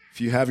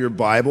If you have your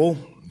Bible,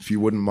 if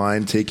you wouldn't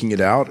mind taking it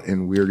out,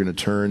 and we're going to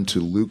turn to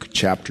Luke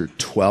chapter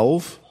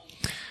 12.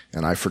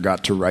 And I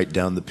forgot to write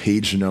down the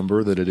page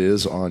number that it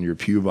is on your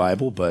pew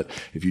Bible, but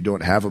if you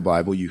don't have a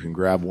Bible, you can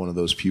grab one of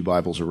those pew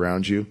Bibles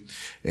around you,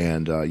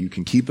 and you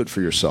can keep it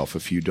for yourself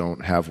if you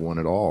don't have one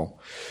at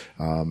all.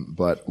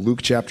 But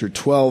Luke chapter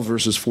 12,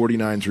 verses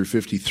 49 through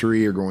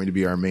 53 are going to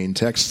be our main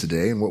text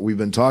today, and what we've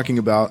been talking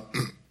about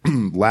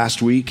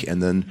last week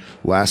and then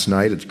last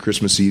night at the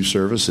Christmas Eve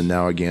service and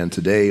now again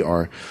today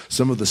are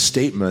some of the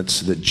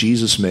statements that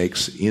Jesus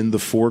makes in the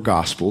four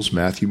Gospels,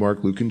 Matthew,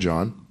 Mark, Luke, and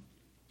John,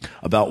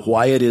 about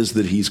why it is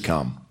that he's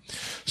come.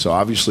 So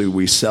obviously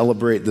we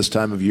celebrate this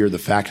time of year the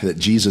fact that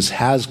Jesus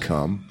has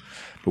come,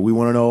 but we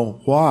want to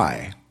know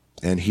why.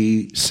 And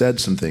he said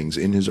some things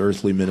in his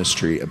earthly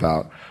ministry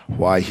about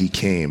why he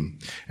came.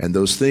 And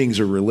those things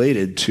are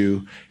related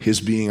to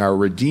his being our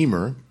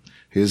Redeemer,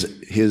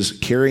 his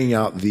carrying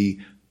out the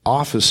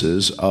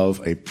offices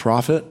of a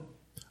prophet,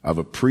 of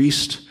a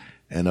priest,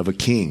 and of a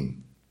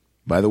king.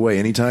 By the way,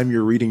 anytime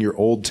you're reading your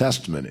Old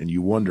Testament and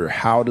you wonder,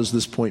 how does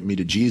this point me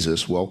to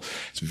Jesus? Well,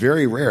 it's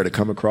very rare to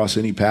come across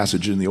any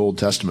passage in the Old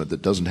Testament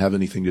that doesn't have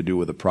anything to do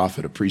with a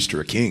prophet, a priest,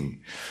 or a king.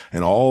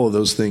 And all of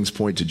those things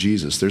point to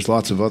Jesus. There's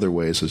lots of other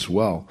ways as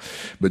well.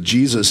 But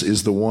Jesus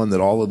is the one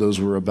that all of those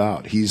were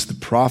about. He's the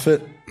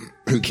prophet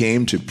who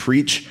came to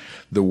preach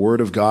the word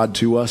of God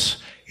to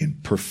us in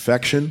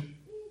perfection.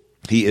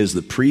 He is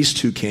the priest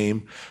who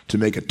came to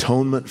make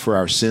atonement for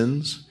our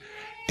sins.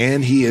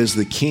 And he is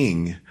the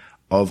king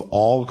of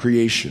all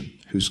creation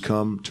who's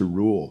come to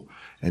rule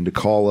and to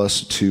call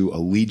us to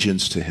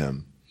allegiance to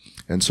him.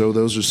 And so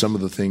those are some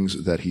of the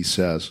things that he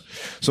says.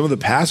 Some of the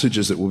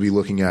passages that we'll be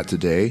looking at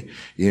today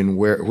in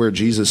where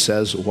Jesus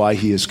says why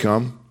he has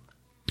come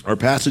are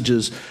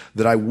passages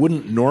that I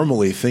wouldn't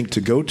normally think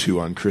to go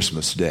to on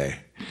Christmas Day.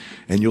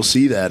 And you'll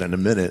see that in a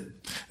minute.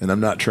 And I'm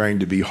not trying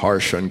to be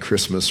harsh on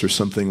Christmas or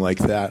something like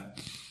that.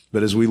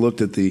 But as we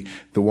looked at the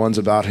ones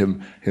about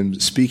him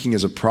speaking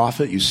as a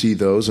prophet, you see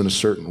those in a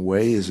certain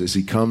way as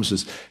he came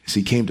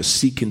to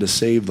seek and to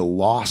save the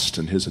lost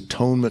and his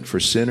atonement for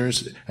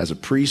sinners. As a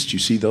priest, you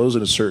see those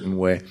in a certain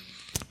way.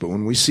 But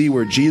when we see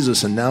where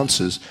Jesus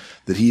announces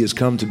that he has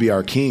come to be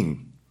our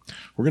king,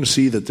 we're going to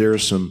see that there are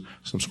some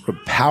sort of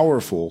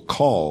powerful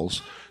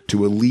calls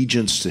to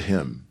allegiance to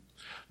him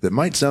that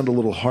might sound a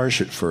little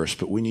harsh at first,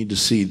 but we need to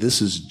see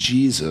this is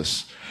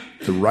Jesus,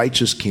 the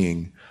righteous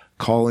king,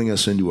 calling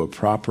us into a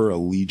proper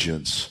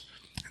allegiance.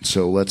 And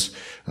so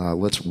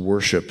let's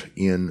worship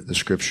in the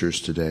scriptures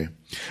today.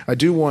 I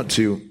do want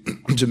to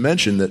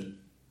mention that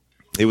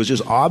it was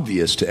just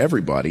obvious to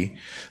everybody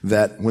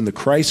that when the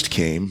Christ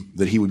came,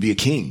 that he would be a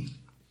king.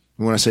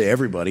 And when I say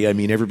everybody, I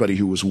mean everybody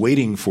who was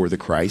waiting for the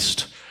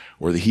Christ,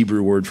 or the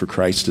Hebrew word for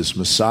Christ is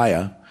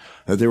Messiah,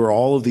 that there were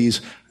all of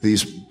these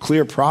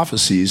clear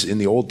prophecies in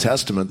the Old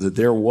Testament that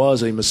there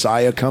was a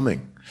Messiah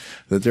coming,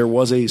 that there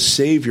was a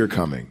Savior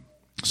coming.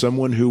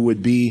 Someone who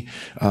would be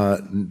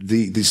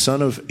the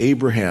son of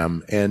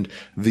Abraham and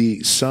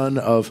the son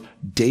of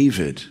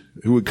David,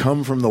 who would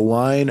come from the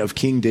line of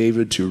King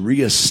David to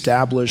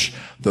reestablish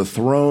the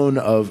throne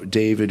of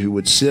David, who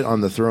would sit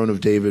on the throne of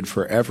David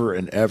forever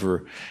and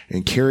ever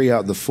and carry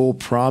out the full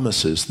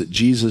promises that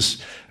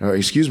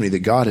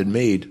that God had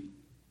made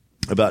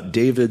about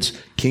David's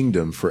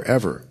kingdom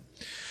forever.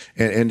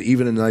 And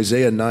even in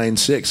Isaiah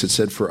 9:6, it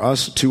said,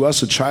 to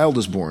us a child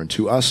is born,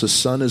 to us a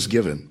son is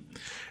given.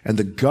 And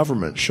the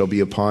government shall be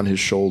upon his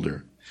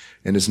shoulder,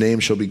 and his name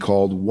shall be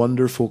called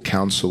Wonderful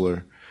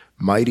Counselor,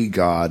 Mighty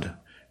God,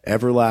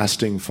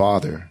 Everlasting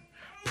Father,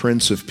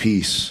 Prince of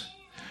Peace.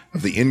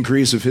 Of the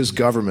increase of his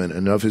government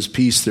and of his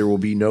peace there will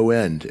be no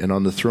end, and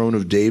on the throne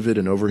of David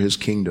and over his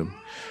kingdom,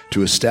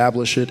 to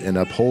establish it and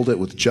uphold it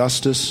with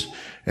justice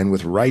and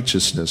with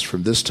righteousness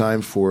from this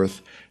time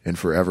forth and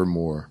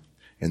forevermore.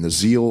 And the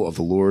zeal of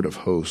the Lord of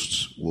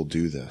hosts will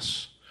do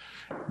this.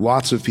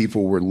 Lots of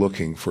people were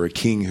looking for a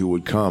king who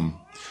would come.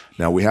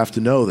 Now, we have to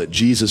know that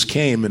Jesus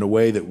came in a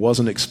way that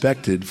wasn't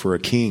expected for a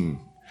king.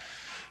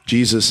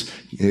 Jesus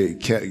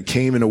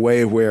came in a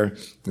way where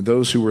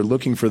those who were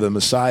looking for the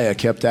Messiah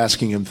kept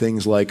asking him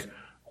things like,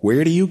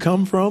 "Where do you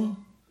come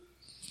from?"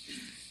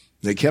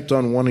 They kept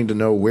on wanting to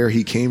know where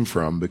he came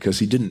from because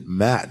he didn't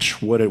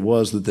match what it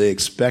was that they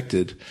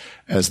expected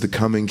as the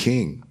coming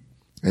king.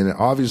 And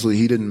obviously,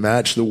 he didn't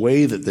match the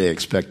way that they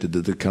expected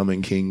that the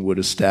coming king would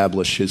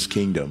establish his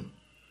kingdom.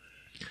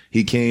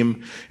 He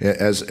came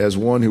as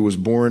one who was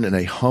born in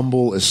a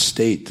humble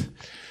estate.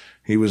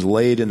 He was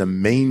laid in a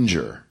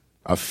manger,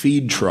 a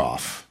feed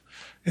trough,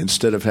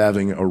 instead of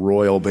having a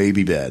royal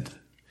baby bed.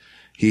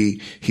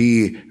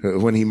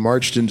 When he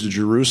marched into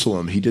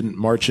Jerusalem, he didn't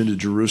march into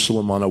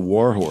Jerusalem on a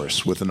war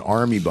horse with an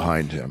army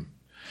behind him.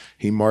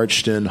 He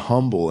marched in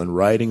humble and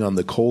riding on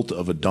the colt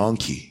of a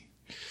donkey.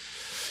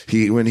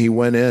 When he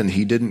went in,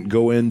 he didn't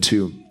go in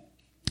to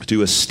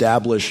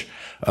establish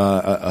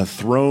a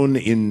throne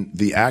in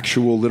the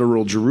actual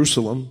literal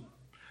Jerusalem.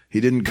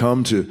 He didn't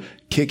come to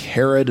kick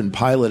Herod and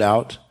Pilate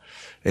out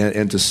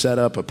and to set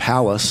up a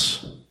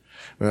palace.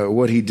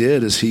 What he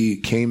did is he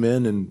came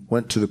in and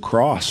went to the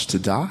cross to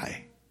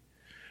die.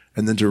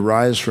 and then to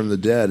rise from the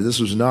dead. This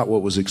was not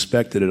what was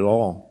expected at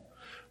all.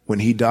 When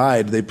he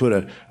died, they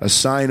put a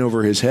sign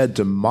over his head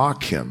to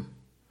mock him.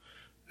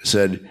 It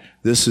said,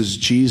 "This is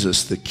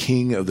Jesus, the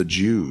King of the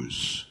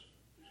Jews."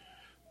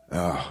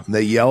 And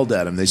they yelled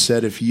at him. They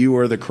said, "If you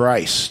are the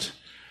Christ,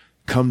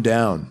 come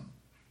down."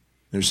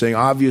 They're saying,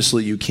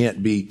 obviously you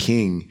can't be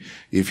king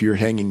if you're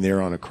hanging there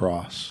on a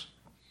cross.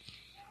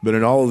 But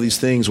in all of these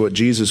things, what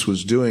Jesus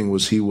was doing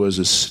was he was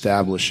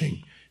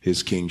establishing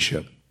his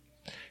kingship.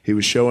 He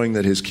was showing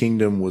that his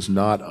kingdom was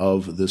not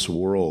of this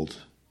world.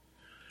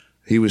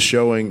 He was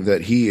showing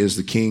that he is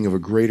the king of a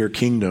greater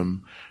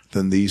kingdom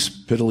than these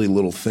piddly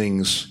little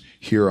things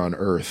here on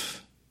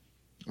earth.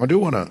 I do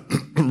want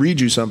to read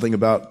you something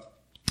about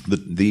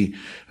the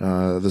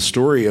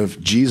story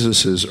of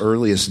Jesus'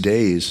 earliest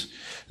days.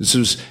 This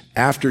is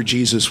after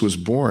Jesus was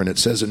born. It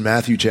says in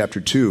Matthew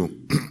chapter 2,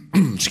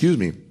 excuse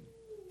me,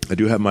 I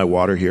do have my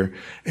water here.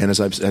 And as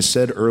I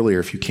said earlier,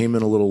 if you came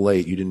in a little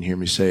late, you didn't hear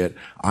me say it,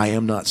 I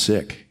am not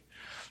sick.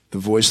 The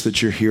voice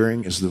that you're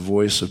hearing is the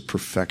voice of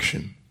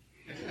perfection.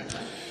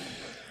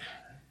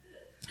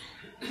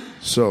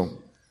 So,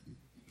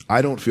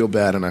 I don't feel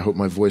bad, and I hope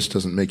my voice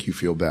doesn't make you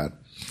feel bad.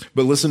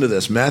 But listen to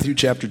this, Matthew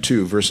chapter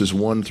 2, verses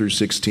 1 through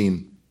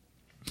 16.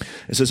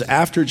 It says,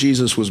 "After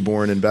Jesus was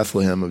born in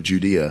Bethlehem of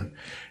Judea,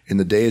 in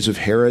the days of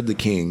Herod the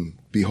king,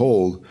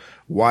 behold,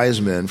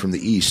 wise men from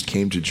the east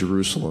came to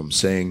Jerusalem,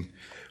 saying,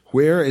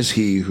 'Where is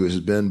he who has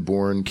been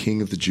born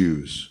King of the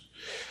Jews?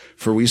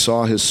 For we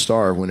saw his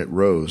star when it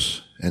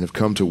rose, and have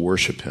come to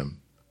worship him.'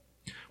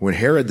 When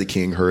Herod the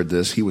king heard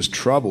this, he was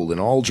troubled, and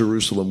all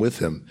Jerusalem with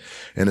him.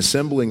 And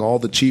assembling all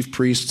the chief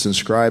priests and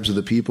scribes of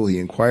the people, he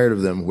inquired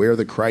of them where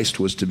the Christ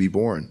was to be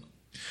born.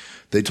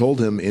 They told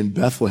him, 'In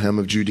Bethlehem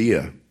of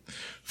Judea,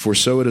 for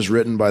so it is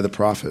written by the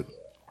prophet,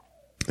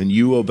 And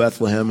you, O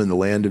Bethlehem, in the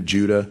land of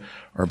Judah,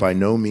 are by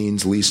no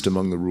means least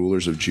among the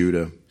rulers of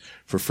Judah.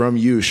 For from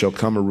you shall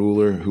come a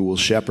ruler who will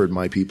shepherd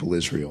my people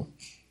Israel.'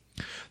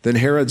 Then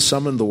Herod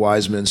summoned the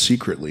wise men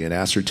secretly and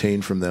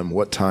ascertained from them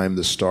what time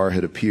the star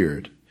had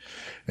appeared.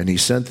 And he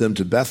sent them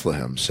to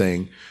Bethlehem,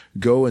 saying,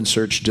 'Go and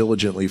search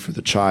diligently for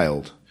the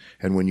child,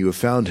 and when you have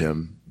found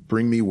him,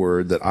 bring me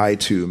word that I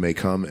too may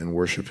come and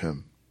worship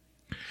him.'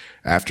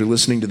 After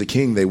listening to the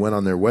king, they went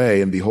on their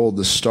way, and behold,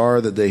 the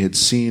star that they had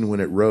seen when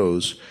it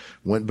rose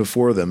went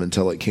before them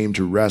until it came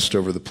to rest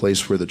over the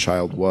place where the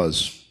child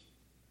was.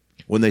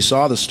 When they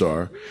saw the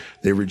star,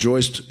 they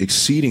rejoiced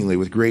exceedingly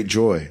with great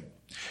joy.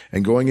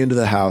 And going into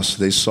the house,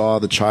 they saw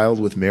the child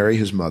with Mary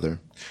his mother,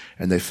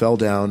 and they fell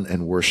down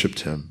and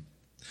worshipped him.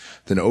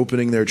 Then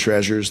opening their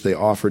treasures, they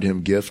offered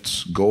him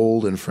gifts,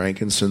 gold and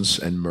frankincense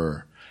and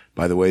myrrh."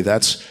 By the way,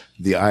 that's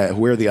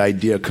where the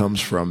idea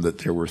comes from that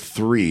there were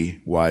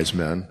 3 wise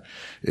men.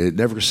 It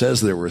never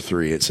says there were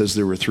 3. It says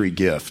there were 3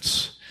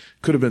 gifts.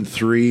 Could have been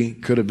 3,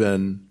 could have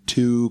been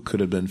 2, could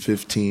have been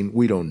 15.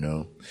 We don't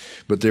know.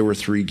 But there were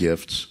 3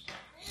 gifts.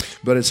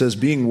 But it says,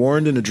 "Being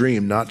warned in a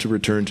dream not to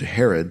return to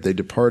Herod, they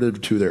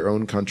departed to their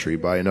own country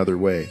by another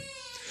way.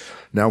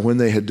 Now when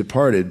they had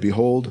departed,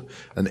 behold,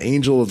 an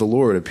angel of the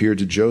Lord appeared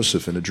to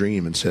Joseph in a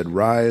dream and said,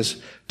 'Rise,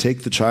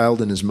 take the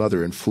child and his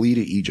mother and flee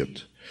to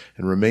Egypt,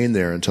 and remain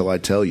there until I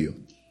tell you.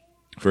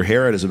 For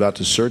Herod is about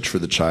to search for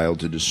the child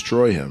to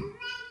destroy him.'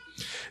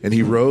 And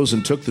he rose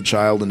and took the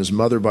child and his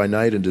mother by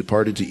night and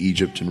departed to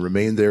Egypt and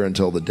remained there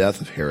until the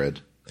death of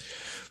Herod.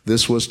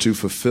 This was to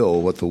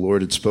fulfill what the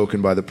Lord had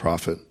spoken by the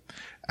prophet,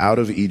 'Out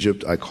of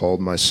Egypt I called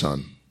my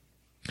son.'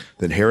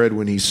 Then Herod,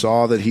 when he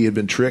saw that he had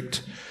been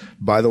tricked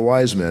by the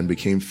wise men,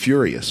 became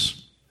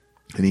furious,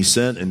 and he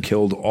sent and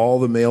killed all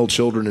the male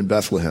children in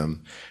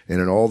Bethlehem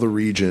and in all the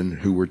region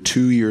who were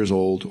 2 years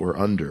old or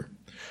under,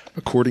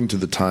 according to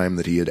the time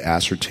that he had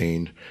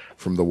ascertained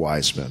from the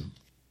wise men."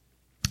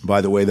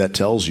 By the way, that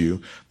tells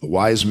you the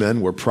wise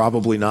men were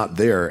probably not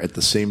there at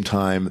the same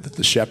time that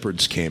the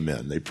shepherds came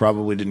in. They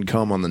probably didn't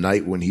come on the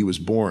night when he was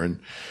born,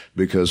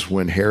 because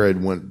when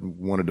Herod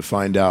wanted to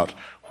find out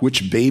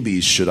which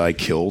babies should I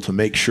kill to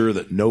make sure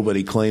that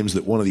nobody claims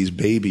that one of these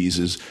babies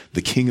is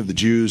the King of the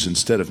Jews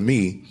instead of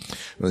me,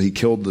 well, he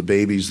killed the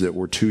babies that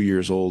were 2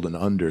 years old and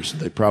under. So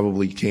they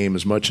probably came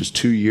as much as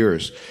 2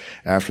 years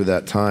after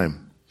that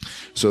time.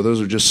 So those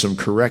are just some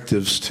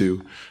correctives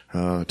to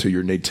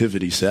your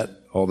nativity set,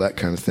 all that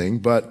kind of thing.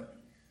 But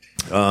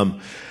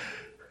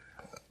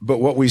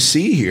what we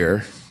see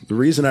here, the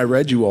reason I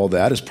read you all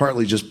that is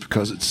partly just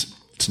because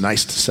it's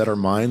nice to set our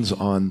minds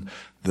on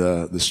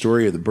the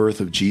story of the birth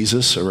of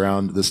Jesus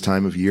around this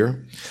time of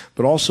year,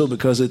 but also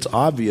because it's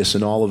obvious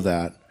in all of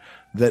that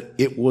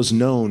it was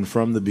known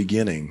from the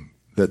beginning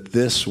that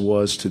this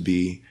was to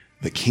be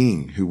the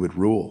king who would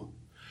rule,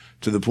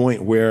 to the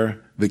point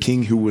where the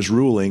king who was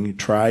ruling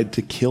tried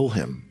to kill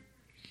him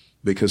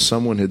because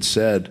someone had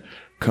said,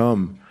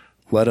 "Come,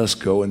 let us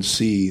go and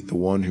see the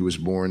one who was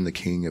born the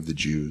King of the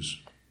Jews."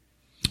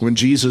 When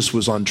Jesus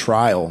was on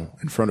trial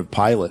in front of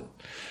Pilate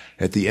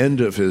at the end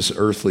of his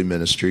earthly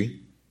ministry,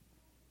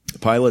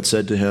 Pilate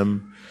said to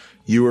him,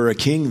 "You are a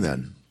king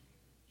then."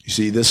 You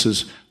see, this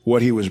is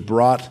what he was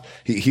brought.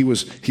 He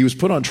was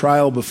put on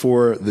trial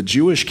before the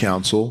Jewish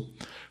council,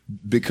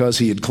 because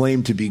he had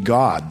claimed to be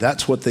God.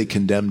 That's what they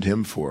condemned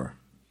him for.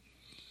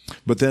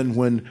 But then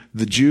when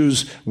the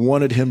Jews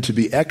wanted him to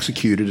be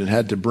executed and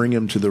had to bring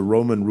him to the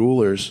Roman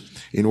rulers,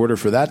 in order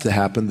for that to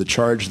happen, the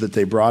charge that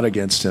they brought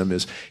against him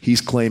is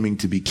he's claiming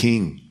to be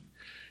king.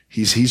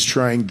 He's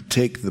trying to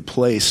take the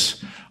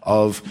place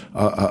of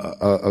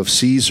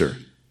Caesar.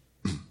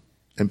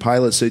 And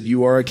Pilate said,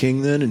 "You are a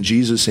king then?" And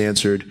Jesus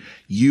answered,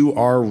 "You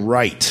are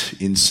right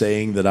in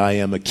saying that I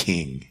am a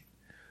king."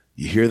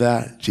 You hear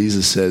that?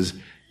 Jesus says,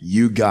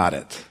 "You got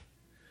it."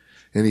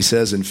 And he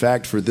says, "In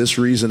fact, for this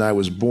reason I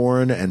was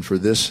born, and for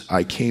this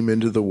I came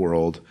into the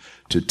world,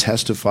 to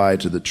testify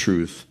to the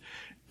truth.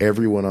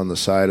 Everyone on the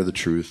side of the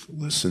truth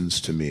listens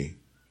to me."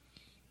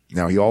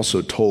 Now he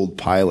also told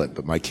Pilate,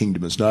 "But my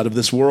kingdom is not of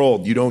this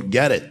world." You don't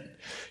get it.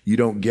 You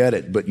don't get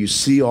it. But you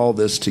see all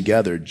this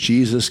together.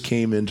 Jesus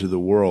came into the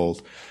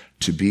world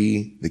to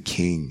be the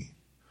king.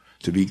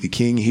 To be the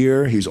king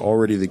here. He's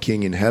already the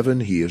king in heaven.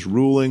 He is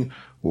ruling.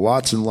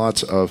 Lots and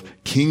lots of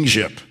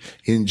kingship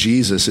in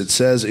Jesus. It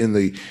says in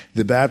the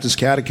Baptist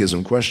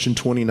Catechism, question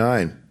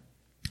 29,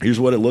 here's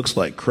what it looks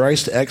like.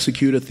 Christ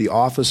executeth the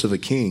office of a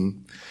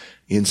king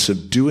in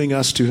subduing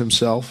us to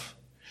himself,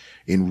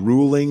 in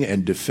ruling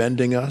and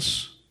defending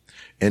us,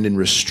 and in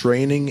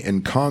restraining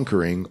and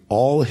conquering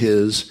all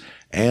his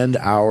and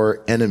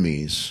our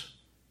enemies.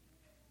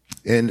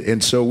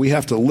 And so we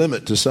have to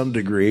limit to some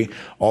degree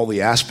all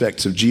the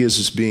aspects of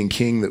Jesus being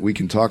king that we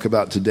can talk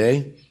about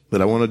today.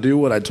 But I want to do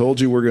what I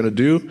told you we're going to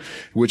do,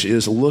 which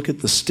is look at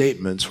the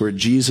statements where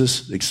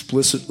Jesus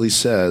explicitly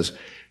says,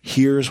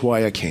 here's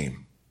why I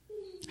came.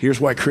 Here's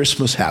why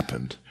Christmas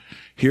happened.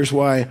 Here's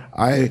why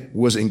I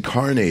was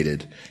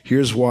incarnated.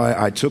 Here's why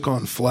I took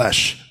on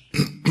flesh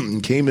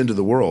and came into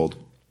the world,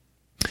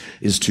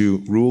 is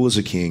to rule as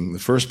a king. The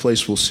first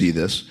place we'll see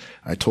this,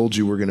 I told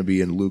you we're going to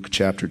be in Luke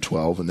chapter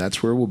 12, and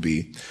that's where we'll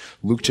be.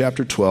 Luke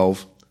chapter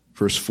 12,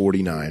 verse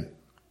 49.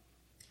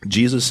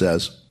 Jesus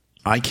says,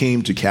 I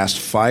came to cast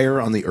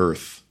fire on the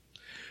earth,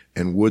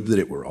 and would that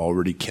it were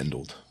already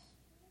kindled.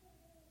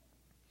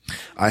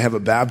 I have a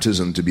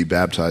baptism to be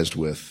baptized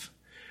with,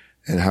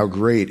 and how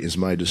great is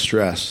my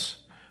distress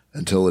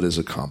until it is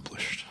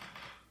accomplished.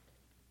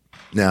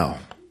 Now,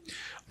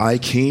 I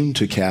came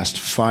to cast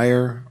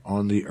fire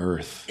on the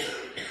earth.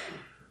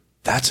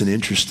 That's an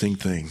interesting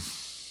thing.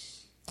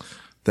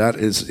 That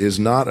is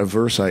not a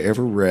verse I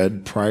ever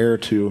read prior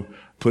to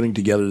putting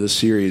together this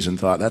series and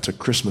thought, that's a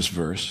Christmas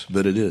verse,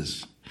 but it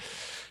is.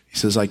 He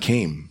says, I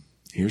came.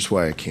 Here's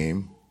why I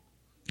came.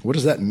 What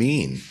does that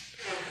mean?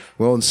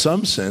 Well, in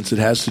some sense, it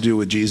has to do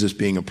with Jesus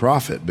being a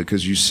prophet,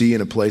 because you see in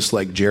a place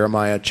like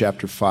Jeremiah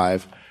chapter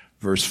 5,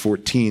 verse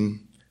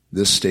 14,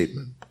 this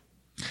statement.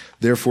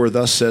 Therefore,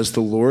 thus says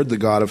the Lord, the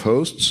God of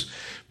hosts,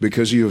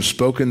 because you have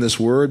spoken this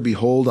word,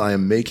 behold, I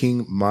am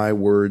making my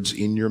words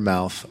in your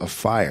mouth a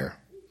fire,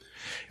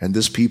 and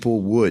this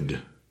people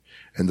wood,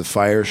 and the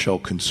fire shall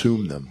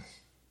consume them.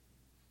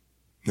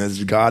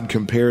 As God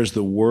compares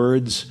the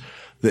words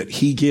that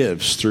he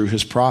gives through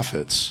his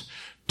prophets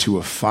to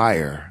a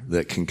fire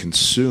that can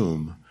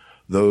consume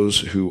those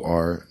who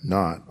are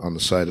not on the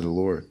side of the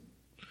Lord.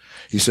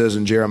 He says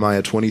in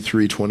Jeremiah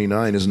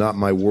 23:29, is not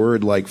my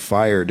word like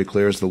fire,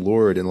 declares the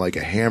Lord, and like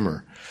a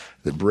hammer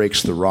that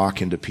breaks the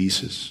rock into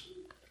pieces?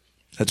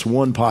 That's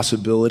one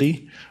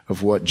possibility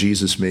of what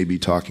Jesus may be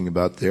talking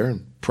about there,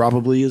 and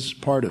probably is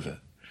part of it,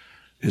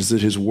 is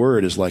that his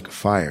word is like a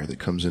fire that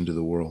comes into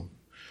the world.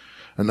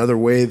 Another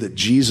way that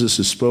Jesus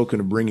is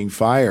spoken of bringing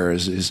fire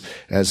is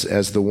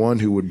as the one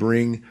who would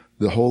bring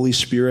the Holy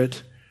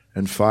Spirit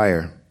and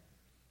fire.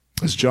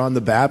 As John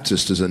the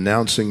Baptist is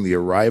announcing the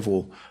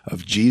arrival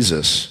of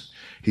Jesus,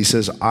 he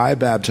says, I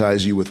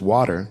baptize you with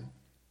water,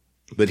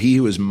 but he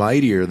who is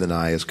mightier than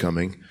I is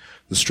coming,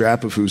 the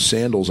strap of whose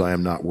sandals I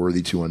am not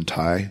worthy to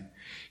untie.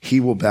 He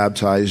will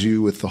baptize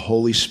you with the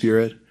Holy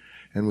Spirit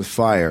and with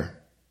fire.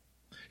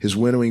 His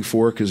winnowing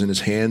fork is in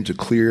his hand to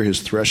clear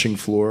his threshing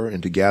floor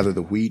and to gather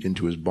the wheat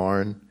into his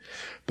barn,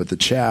 but the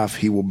chaff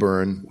he will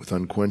burn with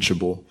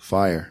unquenchable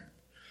fire.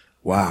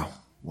 Wow,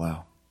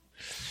 wow.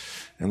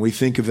 And we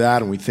think of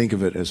that, and we think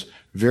of it as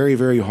very,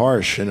 very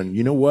harsh. And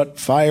you know what?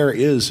 Fire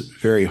is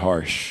very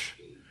harsh.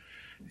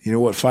 You know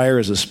what fire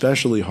is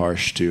especially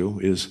harsh to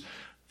is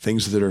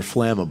things that are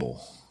flammable.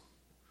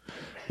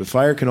 But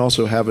fire can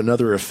also have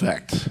another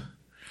effect.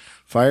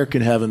 Fire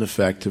can have an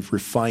effect of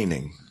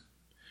refining.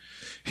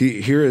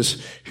 Here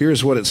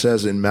is what it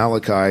says in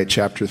Malachi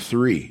chapter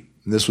 3.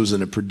 And this was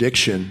in a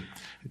prediction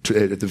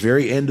at the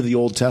very end of the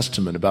Old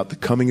Testament about the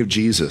coming of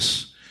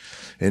Jesus.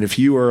 And if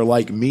you are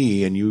like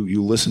me and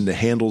you listen to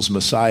Handel's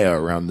Messiah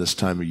around this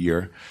time of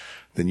year,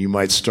 then you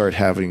might start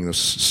having those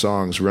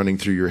songs running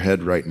through your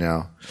head right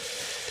now.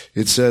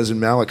 It says in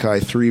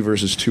Malachi 3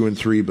 verses 2 and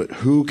 3, but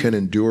who can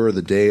endure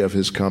the day of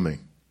his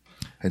coming?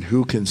 And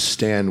who can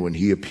stand when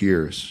he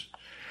appears?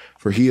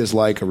 For he is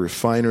like a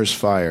refiner's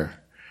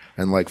fire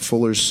and like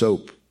fuller's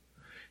soap.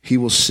 He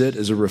will sit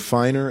as a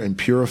refiner and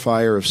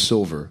purifier of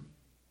silver,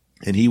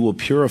 and he will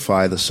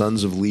purify the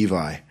sons of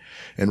Levi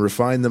and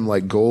refine them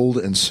like gold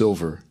and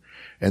silver,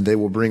 and they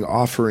will bring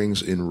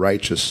offerings in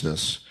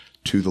righteousness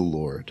to the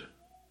Lord.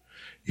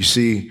 You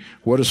see,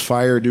 what does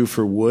fire do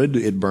for wood?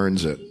 It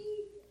burns it.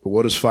 But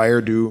what does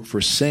fire do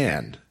for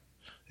sand?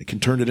 It can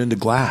turn it into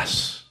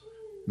glass,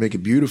 make it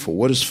beautiful.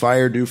 What does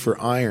fire do for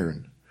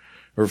iron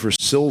or for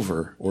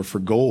silver or for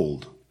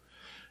gold?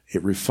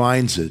 It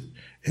refines it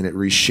and it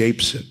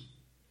reshapes it.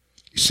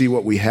 You see,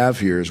 what we have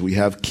here is we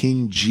have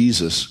King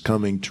Jesus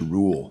coming to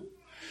rule.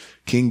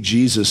 King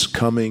Jesus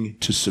coming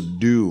to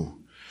subdue,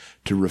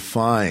 to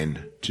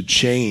refine, to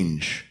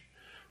change,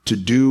 to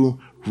do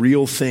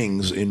real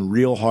things in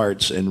real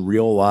hearts and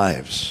real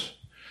lives.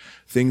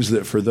 Things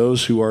that for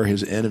those who are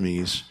his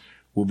enemies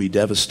will be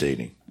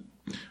devastating.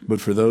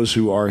 But for those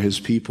who are his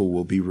people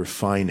will be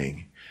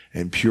refining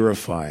and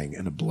purifying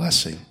and a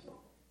blessing.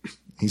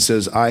 He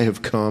says, I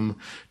have come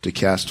to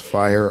cast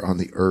fire on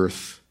the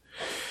earth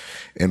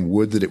and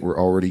would that it were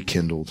already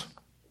kindled.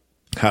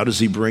 How does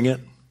he bring it?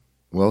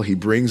 Well, he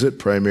brings it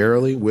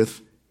primarily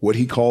with what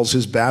he calls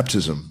his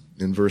baptism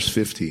in verse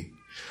 50.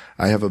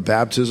 I have a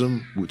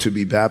baptism to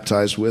be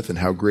baptized with, and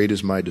how great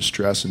is my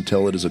distress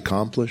until it is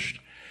accomplished.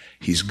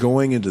 He's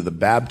going into the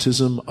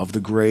baptism of the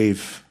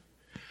grave,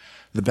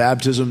 the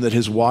baptism that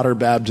his water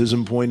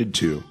baptism pointed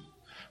to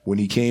when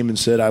he came and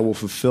said, I will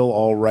fulfill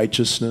all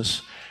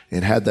righteousness,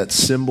 and had that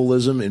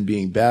symbolism in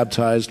being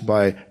baptized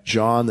by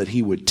John that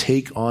he would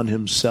take on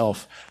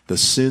himself the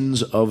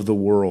sins of the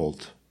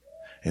world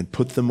and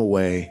put them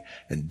away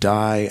and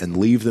die and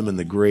leave them in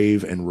the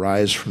grave and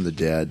rise from the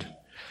dead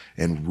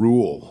and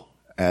rule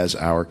as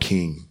our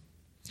king.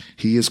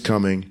 He is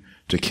coming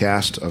to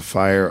cast a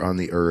fire on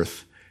the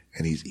earth,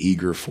 and he's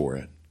eager for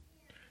it.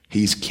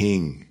 He's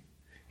king.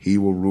 He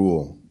will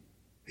rule.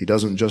 He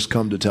doesn't just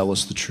come to tell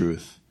us the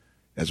truth.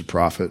 As a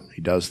prophet,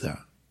 he does that.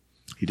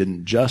 He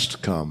didn't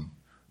just come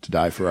to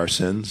die for our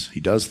sins. He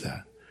does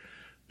that.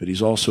 But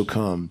he's also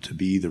come to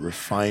be the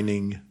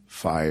refining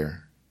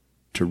fire,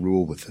 to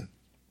rule with it.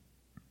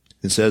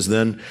 It says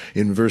then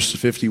in verse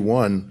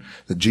 51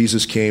 that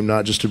Jesus came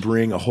not just to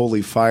bring a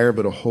holy fire,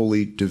 but a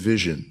holy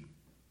division.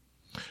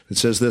 It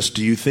says this,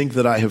 do you think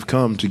that I have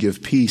come to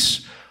give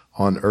peace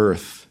on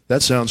earth?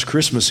 That sounds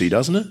Christmassy,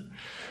 doesn't it?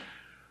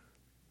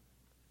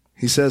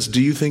 He says,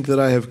 do you think that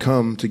I have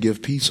come to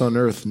give peace on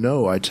earth?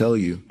 No, I tell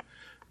you,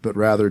 but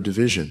rather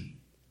division.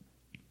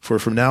 For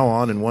from now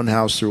on in one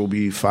house there will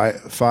be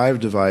five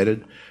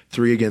divided,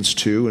 3 against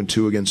 2 and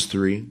 2 against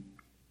 3.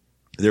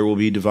 There will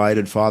be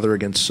divided father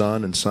against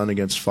son and son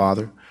against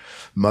father,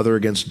 mother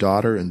against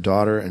daughter and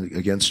daughter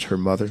against her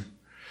mother,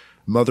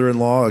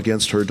 mother-in-law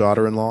against her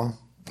daughter-in-law,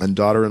 and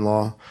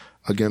daughter-in-law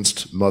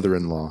against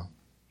mother-in-law.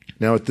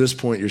 Now at this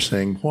point you're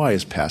saying, why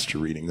is Pastor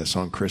reading this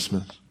on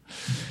Christmas?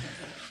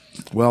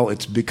 Well,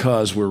 it's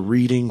because we're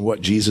reading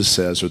what Jesus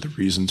says are the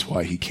reasons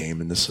why he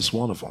came, and this is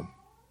one of them.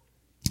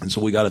 And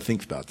so we got to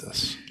think about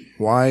this.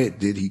 Why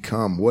did he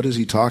come? What is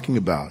he talking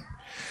about?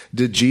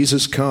 Did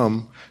Jesus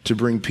come to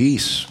bring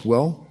peace?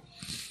 Well,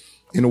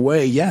 in a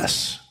way,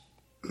 yes.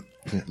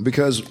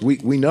 Because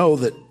we know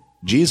that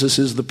Jesus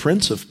is the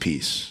Prince of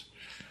Peace.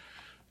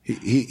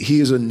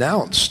 He is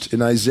announced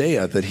in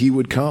Isaiah that he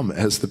would come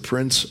as the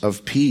Prince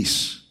of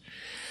Peace.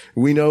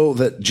 We know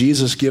that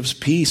Jesus gives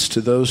peace to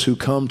those who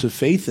come to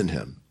faith in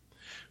him.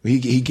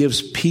 He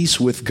gives peace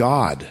with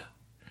God.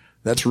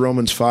 That's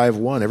Romans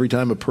 5:1. Every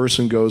time a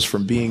person goes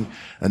from being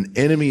an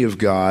enemy of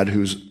God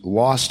who's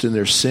lost in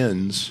their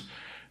sins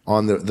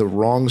on the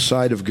wrong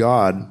side of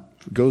God,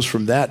 goes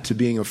from that to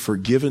being a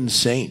forgiven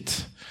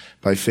saint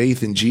by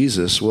faith in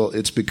Jesus. Well,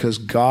 it's because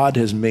God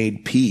has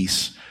made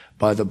peace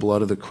by the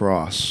blood of the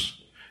cross.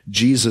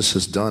 Jesus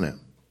has done it.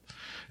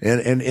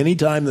 And any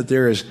time that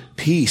there is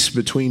peace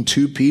between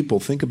two people,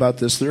 think about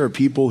this, there are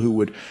people who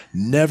would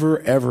never,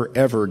 ever,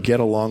 ever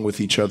get along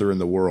with each other in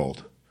the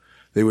world.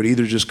 They would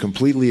either just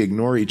completely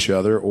ignore each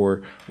other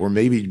or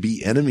maybe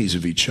be enemies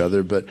of each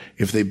other. But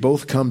if they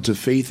both come to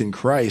faith in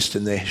Christ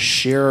and they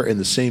share in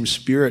the same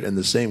spirit and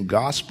the same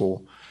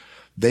gospel,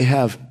 they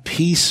have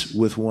peace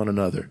with one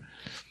another.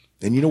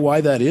 And you know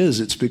why that is?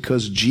 It's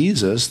because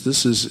Jesus,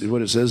 this is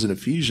what it says in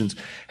Ephesians,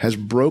 has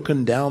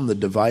broken down the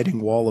dividing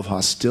wall of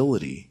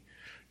hostility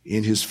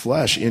in his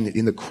flesh,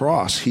 in the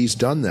cross. He's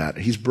done that.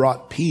 He's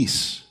brought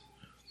peace.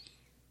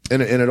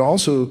 And it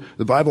also,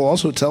 the Bible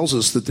also tells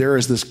us that there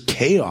is this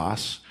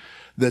chaos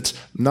that's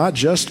not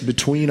just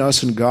between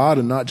us and God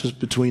and not just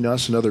between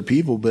us and other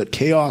people, but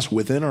chaos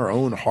within our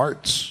own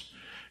hearts.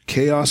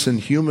 Chaos in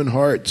human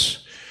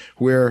hearts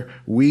where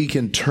we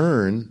can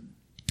turn,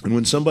 and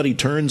when somebody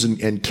turns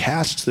and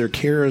casts their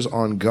cares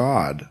on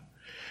God,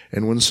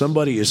 and when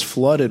somebody is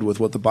flooded with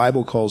what the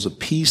Bible calls a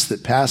peace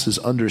that passes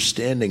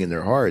understanding in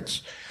their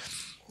hearts,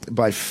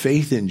 by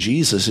faith in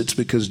Jesus, it's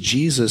because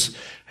Jesus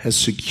has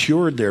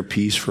secured their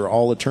peace for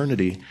all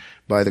eternity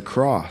by the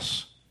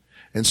cross.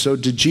 And so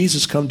did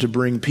Jesus come to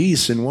bring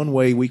peace? In one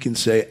way we can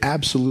say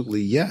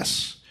absolutely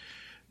yes.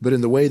 But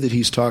in the way that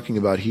he's talking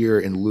about here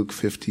in Luke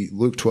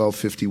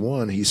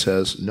 12:51, he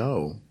says,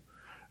 no,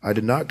 I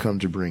did not come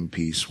to bring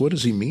peace. What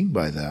does he mean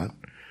by that?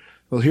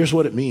 Well, here's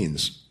what it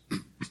means.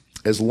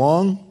 As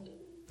long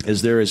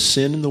as there is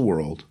sin in the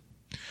world,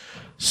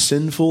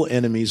 sinful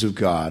enemies of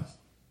God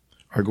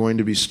are going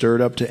to be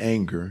stirred up to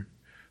anger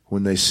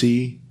when they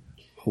see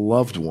a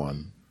loved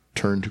one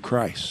turn to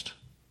Christ.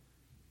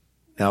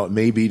 Now, it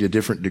may be to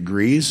different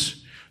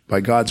degrees.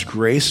 By God's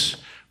grace,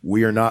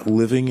 we are not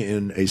living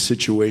in a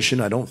situation,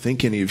 I don't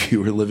think any of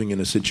you are living in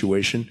a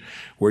situation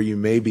where you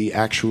may be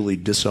actually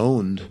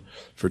disowned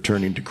for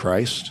turning to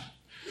Christ.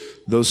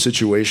 Those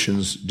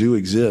situations do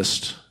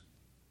exist.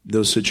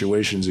 Those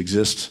situations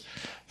exist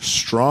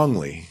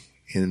strongly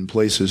in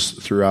places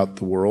throughout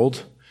the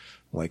world,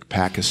 like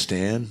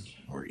Pakistan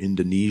or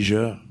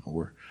Indonesia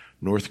or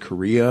North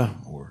Korea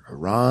or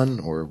Iran,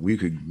 or we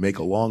could make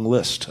a long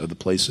list of the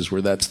places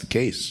where that's the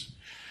case,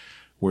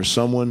 where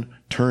someone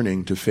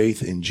turning to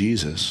faith in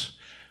Jesus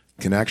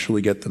can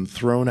actually get them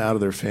thrown out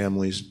of their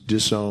families,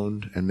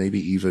 disowned, and maybe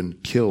even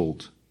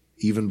killed,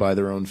 even by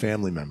their own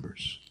family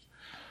members.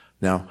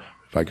 Now,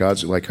 like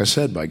I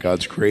said, by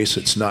God's grace,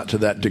 it's not to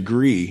that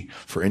degree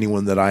for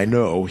anyone that I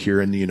know here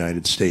in the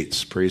United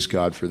States. Praise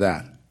God for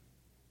that.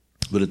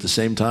 But at the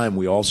same time,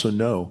 we also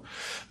know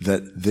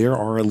that there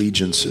are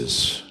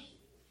allegiances.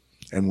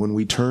 And when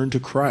we turn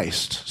to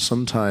Christ,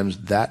 sometimes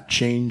that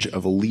change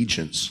of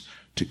allegiance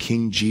to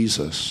King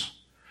Jesus,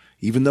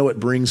 even though it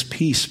brings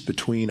peace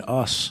between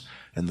us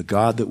and the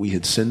God that we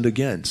had sinned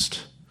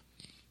against,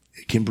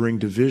 it can bring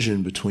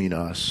division between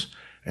us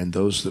and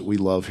those that we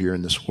love here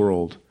in this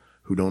world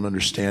who don't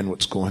understand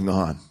what's going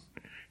on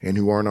and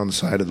who aren't on the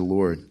side of the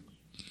Lord.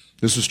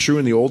 This was true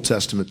in the Old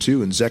Testament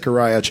too. In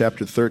Zechariah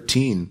chapter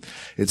 13,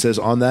 it says,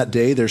 "On that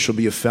day there shall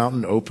be a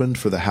fountain opened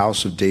for the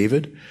house of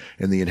David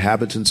and the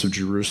inhabitants of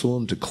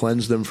Jerusalem to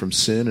cleanse them from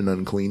sin and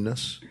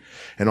uncleanness.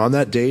 And on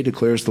that day,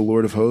 declares the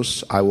Lord of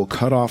hosts, I will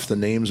cut off the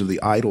names of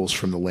the idols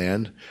from the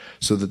land,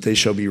 so that they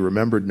shall be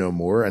remembered no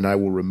more, and I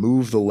will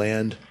remove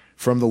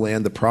from the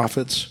land the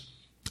prophets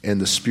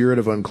and the spirit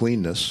of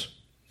uncleanness."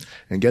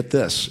 And get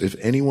this, if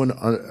anyone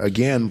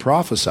again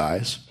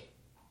prophesies,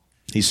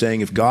 he's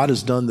saying if God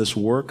has done this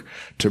work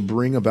to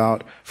bring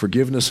about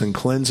forgiveness and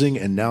cleansing,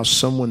 and now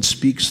someone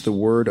speaks the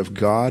word of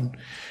God,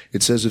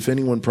 it says if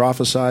anyone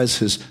prophesies,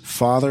 his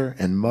father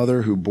and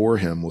mother who bore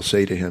him will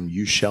say to him,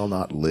 "You shall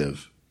not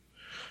live,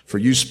 for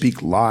you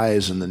speak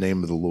lies in the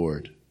name of the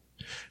Lord."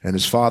 And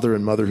his father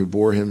and mother who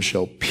bore him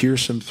shall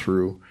pierce him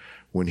through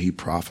when he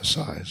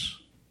prophesies.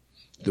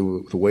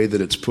 The way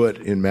that it's put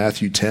in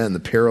Matthew 10,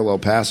 the parallel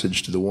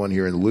passage to the one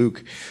here in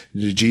Luke,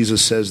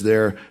 Jesus says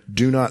there,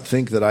 "Do not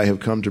think that I have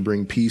come to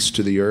bring peace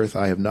to the earth.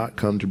 I have not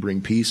come to bring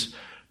peace,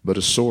 but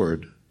a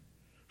sword.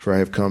 For I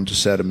have come to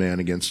set a man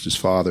against his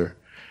father,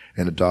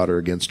 and a daughter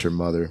against her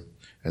mother,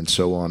 and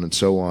so on and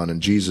so on." And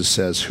Jesus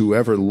says,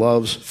 "Whoever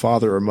loves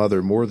father or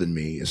mother more than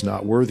me is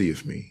not worthy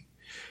of me.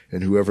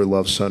 And whoever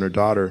loves son or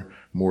daughter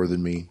more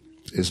than me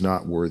is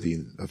not worthy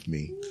of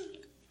me."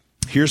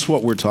 Here's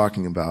what we're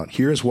talking about.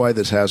 Here's why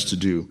this has to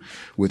do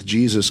with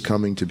Jesus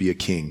coming to be a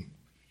king.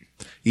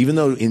 Even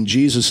though in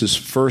Jesus'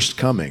 first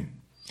coming,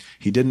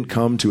 he didn't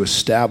come to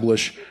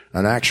establish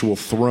an actual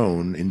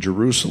throne in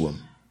Jerusalem.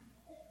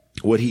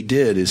 What he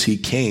did is he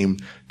came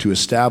to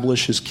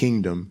establish his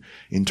kingdom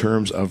in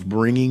terms of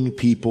bringing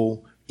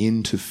people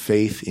into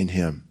faith in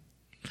him.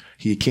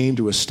 He came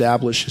to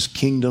establish his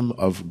kingdom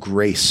of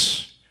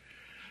grace,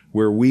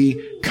 where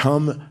we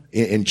come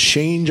and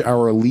change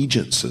our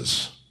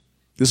allegiances.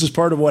 This is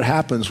part of what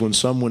happens when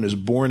someone is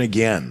born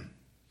again.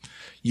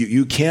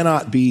 You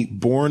cannot be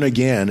born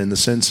again in the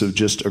sense of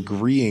just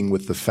agreeing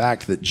with the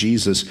fact that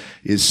Jesus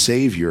is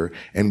Savior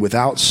and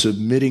without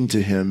submitting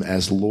to him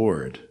as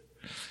Lord.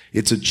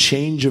 It's a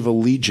change of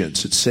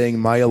allegiance. It's saying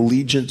my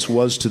allegiance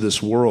was to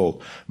this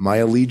world. My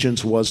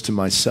allegiance was to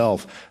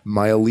myself.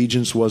 My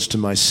allegiance was to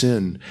my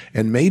sin.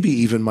 And maybe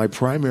even my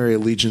primary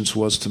allegiance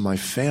was to my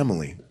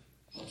family.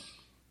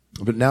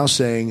 But now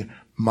saying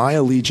my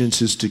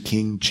allegiance is to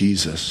King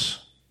Jesus.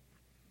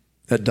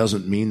 That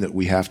doesn't mean that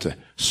we have to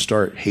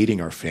start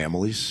hating our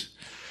families.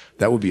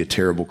 That would be a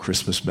terrible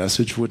Christmas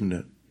message, wouldn't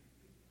it?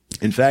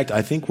 In fact,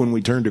 I think when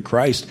we turn to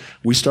Christ,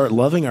 we start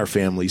loving our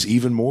families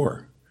even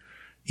more.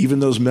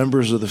 Even those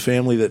members of the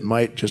family that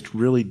might just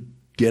really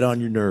get on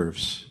your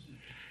nerves.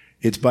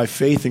 It's by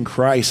faith in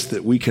Christ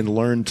that we can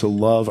learn to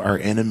love our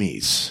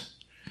enemies.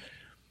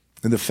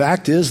 And the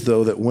fact is,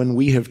 though, that when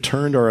we have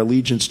turned our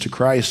allegiance to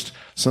Christ,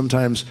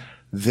 sometimes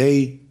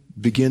they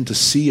begin to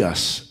see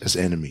us as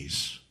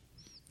enemies.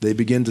 They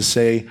begin to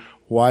say,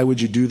 "Why would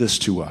you do this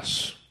to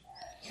us?"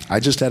 I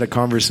just had a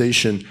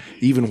conversation,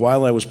 even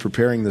while I was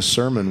preparing this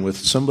sermon, with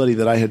somebody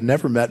that I had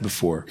never met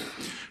before,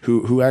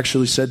 who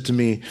actually said to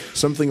me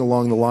something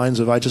along the lines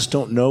of, "I just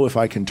don't know if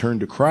I can turn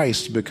to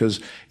Christ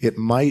because it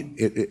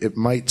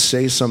might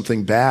say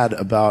something bad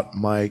about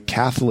my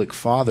Catholic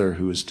father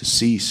who is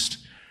deceased,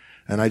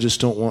 and I just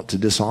don't want to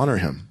dishonor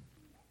him."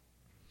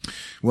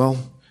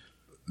 Well,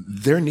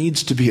 there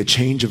needs to be a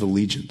change of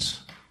allegiance.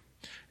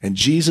 And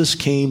Jesus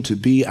came to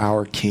be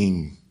our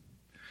king.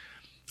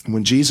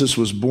 When Jesus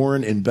was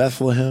born in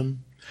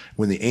Bethlehem,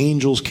 when the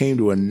angels came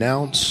to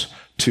announce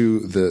to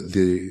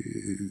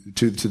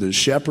the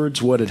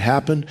shepherds what had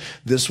happened,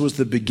 this was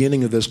the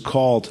beginning of this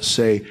call to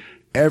say,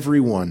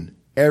 everyone,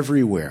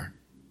 everywhere,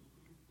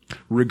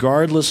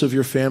 regardless of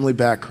your family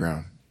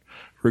background,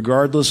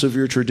 regardless of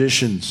your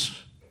traditions,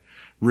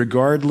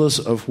 regardless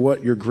of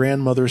what your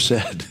grandmother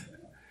said.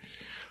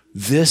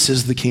 This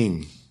is the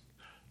King.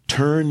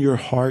 Turn your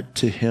heart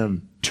to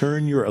him.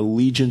 Turn your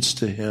allegiance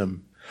to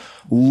him.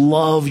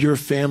 Love your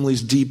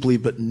families deeply,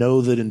 but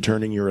know that in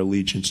turning your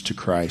allegiance to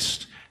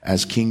Christ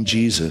as King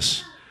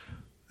Jesus,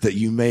 that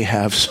you may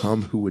have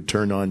some who would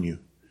turn on you.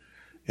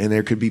 And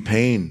there could be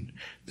pain.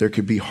 There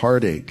could be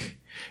heartache.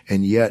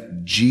 And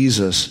yet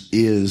Jesus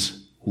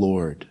is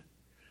Lord.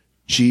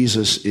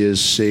 Jesus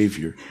is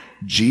Savior.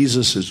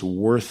 Jesus is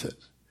worth it.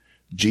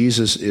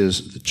 Jesus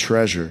is the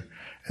treasure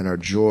and our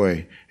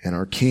joy and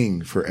our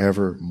King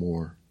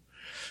forevermore.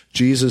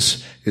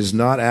 Jesus is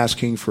not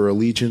asking for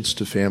allegiance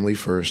to family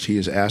first. He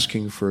is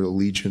asking for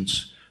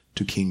allegiance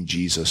to King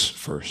Jesus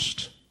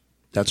first.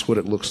 That's what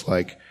it looks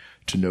like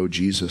to know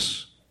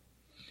Jesus.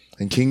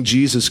 And King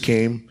Jesus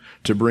came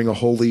to bring a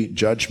holy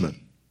judgment.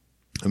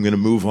 I'm going to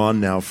move on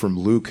now from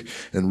Luke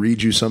and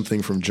read you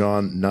something from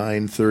John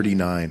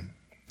 9:39.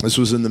 This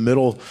was in the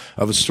middle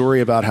of a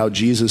story about how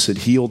Jesus had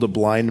healed a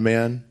blind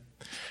man,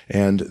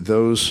 and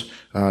those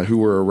who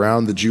were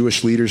around, the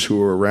Jewish leaders who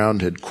were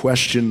around, had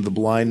questioned the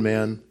blind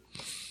man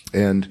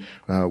and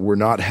were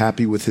not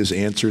happy with his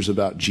answers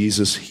about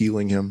Jesus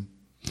healing him.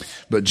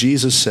 But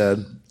Jesus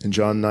said in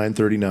John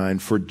 9:39,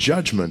 "For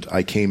judgment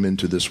I came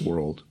into this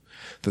world,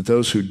 that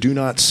those who do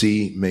not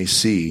see may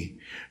see,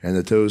 and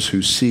that those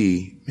who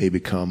see may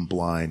become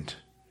blind."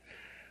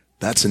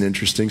 That's an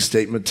interesting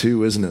statement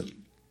too, isn't it?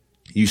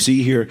 You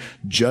see here,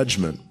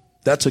 judgment.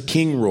 That's a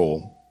king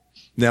role.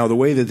 Now, the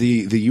way that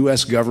the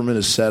U.S. government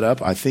is set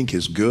up, I think,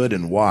 is good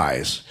and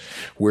wise,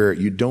 where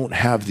you don't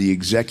have the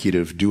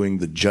executive doing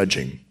the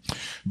judging.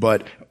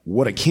 But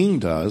what a king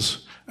does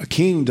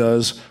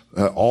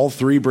all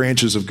three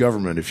branches of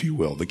government, if you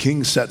will. The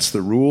king sets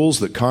the rules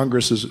that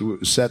Congress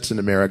sets in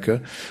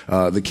America.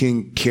 The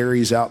king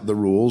carries out the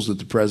rules that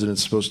the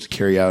president's supposed to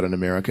carry out in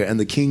America. And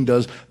the king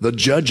does the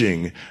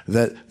judging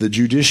that the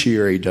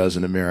judiciary does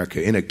in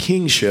America. In a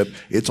kingship,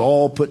 it's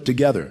all put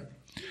together.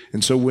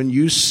 And so when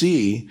you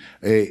see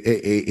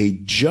a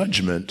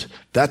judgment,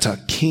 that's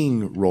a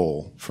king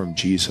role from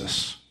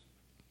Jesus.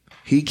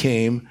 He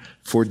came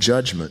for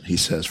judgment, he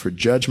says. For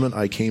judgment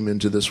I came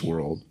into this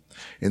world.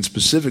 And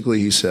specifically,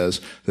 he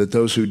says that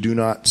those who do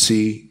not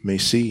see may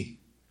see.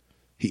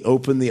 He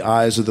opened the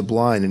eyes of the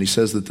blind, and he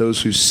says that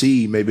those who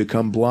see may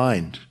become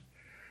blind.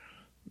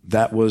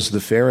 That was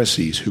the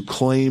Pharisees, who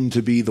claimed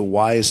to be the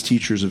wise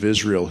teachers of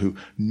Israel, who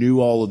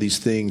knew all of these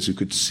things, who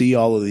could see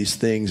all of these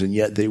things, and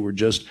yet they were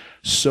just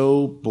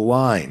so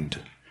blind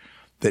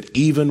that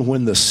even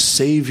when the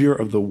Savior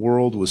of the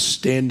world was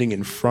standing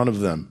in front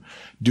of them,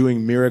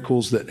 doing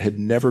miracles that had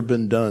never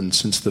been done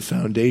since the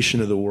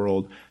foundation of the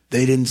world,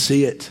 they didn't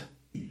see it.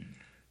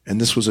 And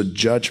this was a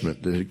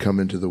judgment that had come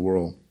into the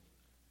world.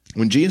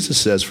 When Jesus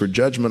says, "For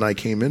judgment I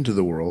came into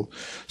the world,"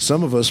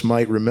 some of us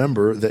might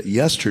remember that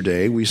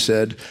yesterday we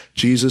said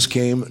Jesus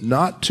came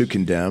not to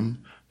condemn,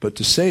 but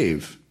to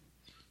save.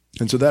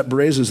 And so that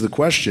raises the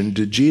question,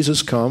 did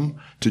Jesus come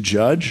to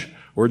judge,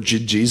 or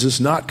did Jesus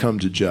not come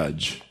to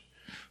judge?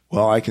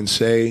 Well, I can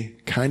say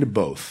kind of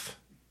both.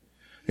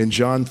 In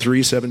John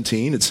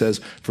 3:17, it says,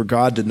 "For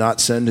God did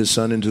not send his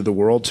Son into the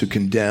world to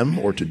condemn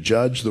or to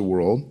judge the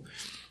world,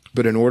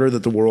 but in order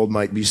that the world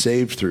might be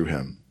saved through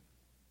him."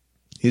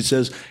 He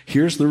says,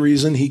 here's the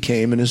reason he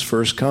came in his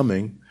first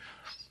coming,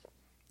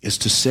 is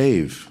to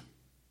save.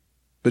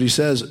 But he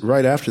says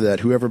right after that,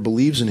 "Whoever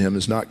believes in him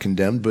is not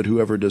condemned, but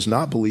whoever does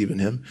not believe in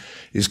him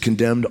is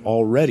condemned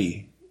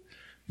already,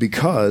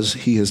 because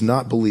he has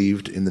not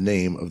believed in the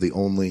name of the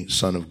only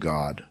Son of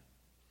God.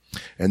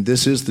 And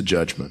this is the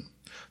judgment.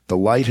 The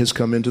light has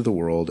come into the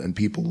world, and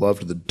people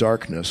loved the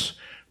darkness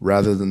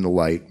rather than the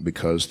light,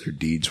 because their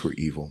deeds were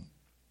evil."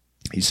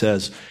 He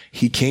says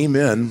he came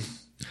in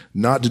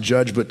not to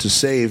judge but to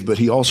save, but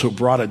he also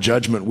brought a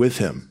judgment with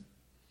him.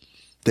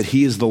 That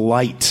he is the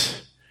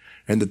light,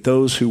 and that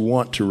those who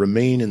want to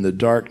remain in the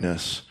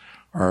darkness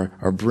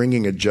are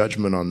bringing a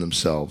judgment on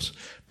themselves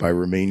by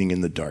remaining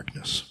in the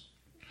darkness.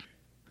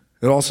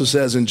 It also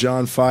says in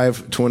John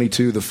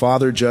 5:22, "The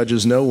Father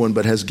judges no one,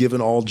 but has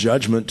given all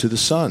judgment to the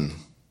Son."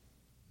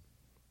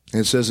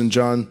 And it says in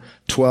John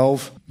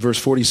 12, verse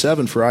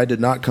 47, "For I did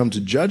not come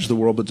to judge the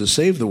world, but to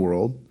save the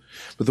world.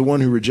 But the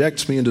one who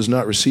rejects me and does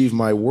not receive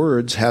my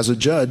words has a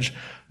judge.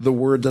 The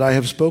word that I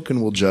have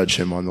spoken will judge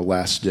him on the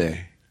last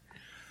day."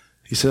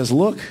 He says,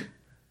 look,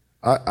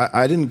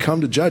 I didn't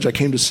come to judge, I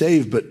came to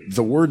save, but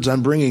the words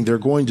I'm bringing, they're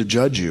going to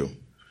judge you.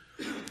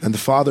 And the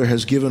Father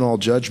has given all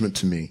judgment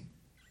to me.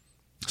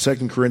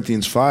 2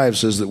 Corinthians 5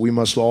 says that we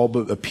must all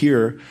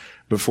appear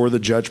before the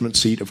judgment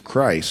seat of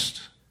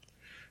Christ.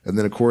 And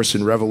then, of course,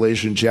 in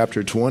Revelation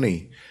chapter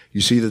 20,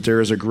 you see that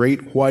there is a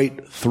great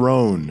white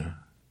throne.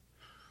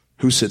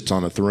 Who sits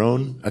on a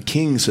throne? A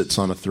king sits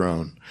on a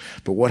throne.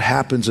 But what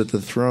happens at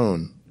the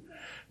throne?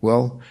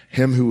 Well,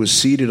 him who was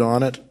seated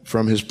on it,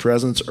 from his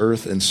presence,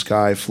 earth and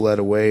sky fled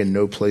away, and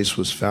no place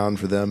was found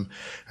for them.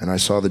 And I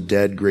saw the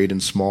dead, great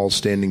and small,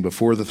 standing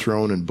before the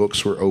throne, and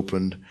books were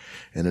opened.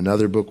 And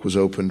another book was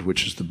opened,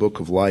 which is the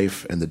book of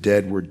life, and the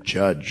dead were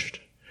judged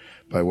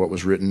by what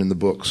was written in the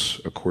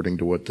books, according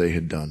to what they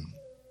had done.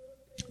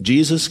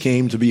 Jesus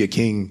came to be a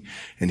king,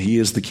 and he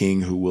is the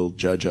king who will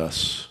judge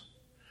us.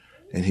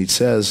 And he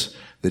says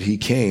that he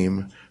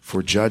came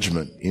for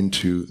judgment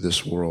into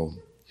this world.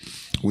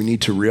 We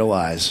need to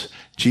realize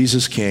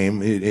Jesus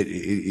came.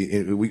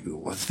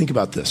 Think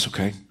about this,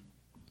 okay?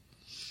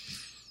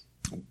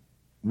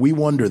 We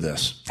wonder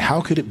this.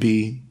 How could it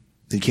be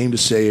that he came to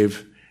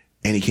save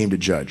and he came to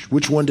judge?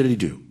 Which one did he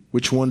do?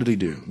 Which one did he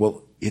do?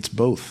 Well, it's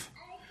both.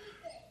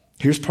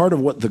 Here's part of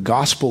what the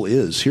gospel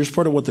is. Here's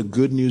part of what the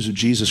good news of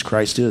Jesus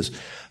Christ is.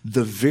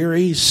 The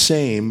very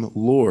same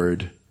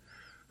Lord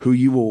who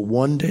you will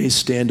one day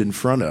stand in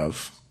front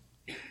of,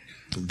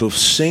 the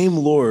same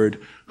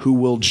Lord who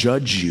will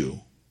judge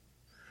you,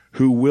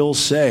 who will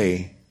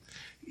say,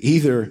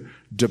 either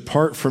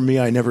depart from me,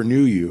 I never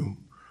knew you,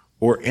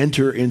 or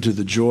enter into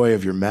the joy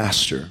of your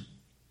master.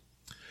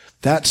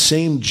 That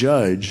same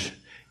judge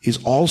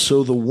is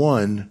also the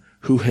one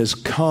who has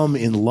come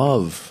in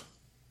love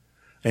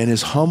and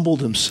has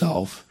humbled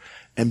himself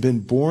and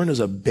been born as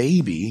a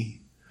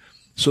baby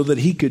so that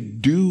he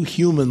could do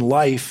human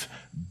life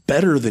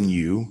better than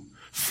you,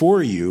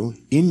 for you,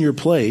 in your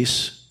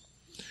place.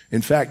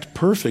 In fact,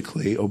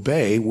 perfectly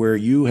obey where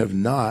you have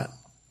not,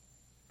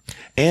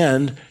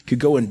 and could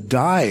go and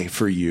die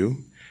for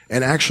you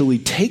and actually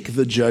take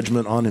the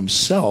judgment on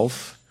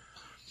himself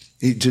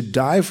to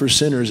die for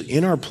sinners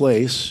in our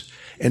place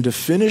and to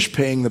finish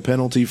paying the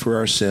penalty for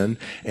our sin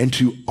and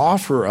to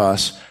offer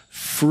us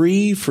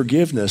free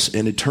forgiveness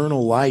and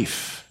eternal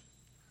life,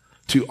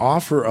 to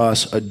offer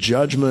us a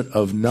judgment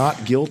of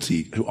not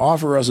guilty, to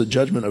offer us a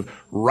judgment of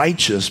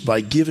righteous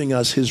by giving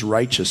us his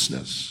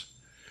righteousness.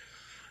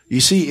 You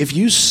see, if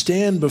you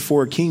stand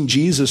before King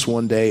Jesus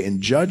one day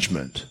in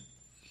judgment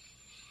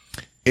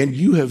and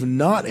you have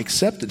not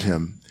accepted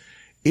him,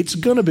 it's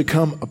going to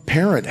become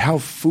apparent how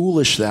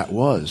foolish that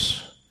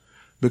was,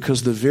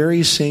 because the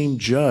very same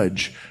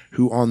judge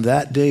who on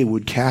that day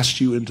would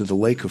cast you into the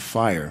lake of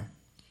fire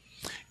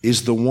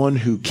is the one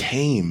who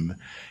came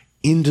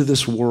into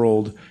this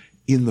world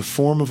in the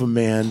form of a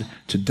man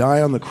to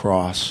die on the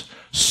cross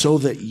so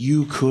that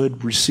you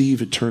could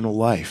receive eternal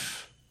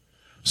life,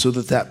 so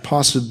that that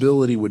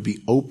possibility would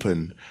be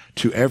open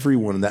to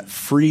everyone. That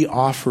free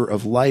offer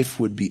of life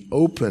would be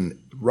open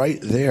right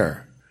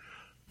there.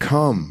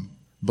 Come,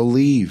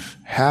 believe,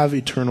 have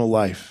eternal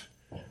life.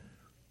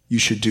 You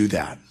should do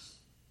that.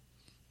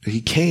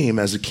 He came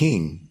as a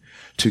king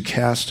to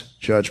cast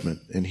judgment,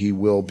 and he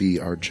will be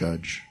our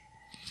judge.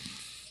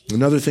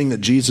 Another thing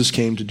that Jesus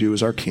came to do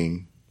as our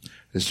king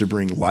is to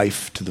bring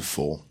life to the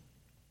full.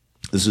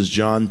 This is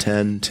John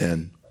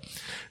 10:10.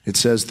 It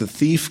says, "The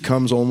thief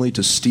comes only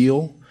to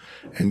steal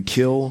and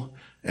kill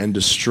and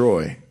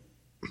destroy.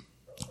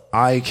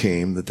 I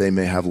came that they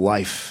may have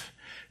life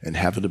and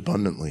have it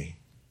abundantly.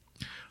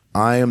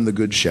 I am the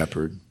good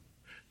shepherd.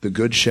 The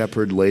good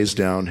shepherd lays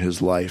down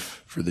his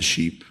life for the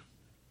sheep."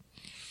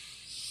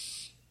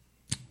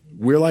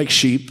 We're like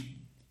sheep,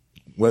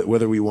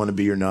 whether we want to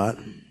be or not.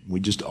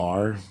 We just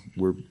are.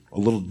 We're a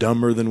little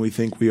dumber than we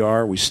think we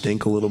are. We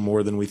stink a little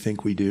more than we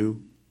think we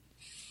do.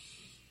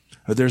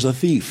 But there's a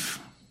thief.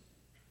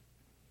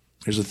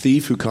 There's a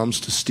thief who comes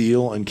to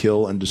steal and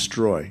kill and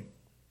destroy.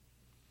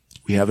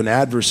 We have an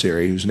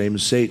adversary whose name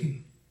is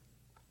Satan.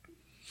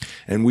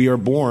 And we are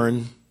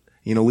born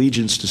in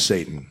allegiance to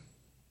Satan,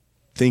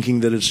 thinking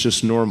that it's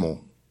just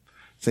normal,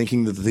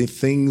 thinking that the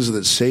things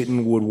that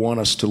Satan would want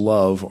us to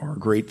love are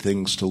great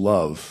things to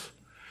love,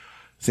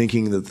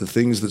 thinking that the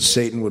things that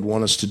Satan would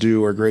want us to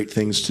do are great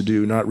things to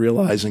do, not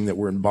realizing that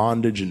we're in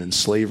bondage and in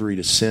slavery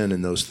to sin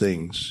in those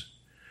things.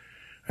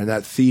 And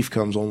that thief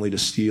comes only to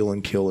steal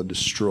and kill and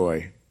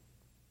destroy.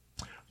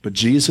 But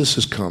Jesus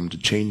has come to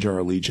change our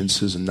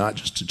allegiances, and not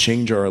just to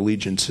change our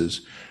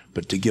allegiances,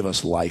 but to give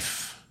us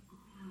life.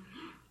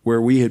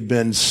 Where we had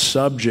been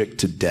subject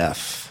to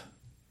death,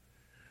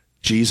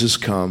 Jesus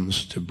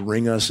comes to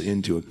bring us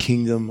into a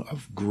kingdom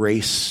of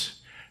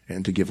grace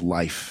and to give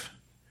life.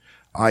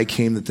 I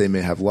came that they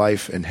may have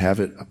life and have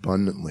it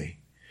abundantly.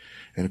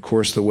 And of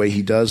course, the way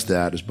he does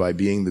that is by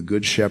being the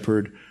good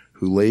shepherd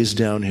who lays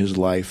down his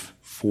life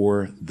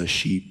for the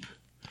sheep,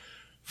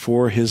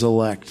 for his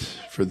elect,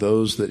 for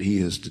those that he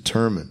has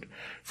determined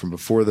from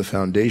before the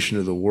foundation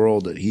of the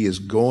world that he is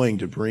going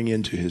to bring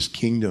into his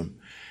kingdom.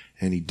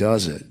 And he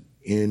does it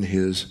in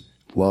his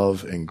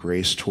love and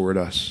grace toward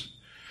us.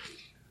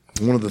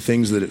 One of the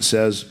things that it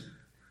says,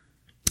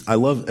 I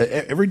love,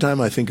 every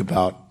time I think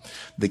about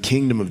the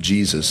kingdom of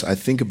Jesus, I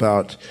think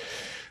about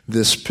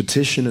this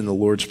petition in the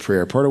Lord's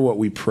Prayer. Part of what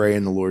we pray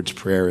in the Lord's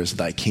Prayer is,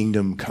 "Thy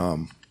kingdom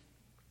come."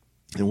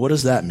 And what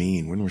does that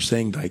mean when we're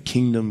saying, "Thy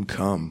kingdom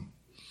come"?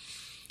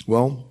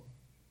 Well,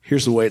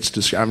 here's the way it's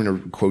described. I'm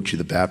going to quote you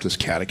the Baptist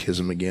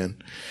Catechism again.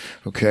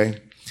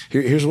 Okay?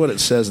 Here's what it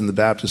says in the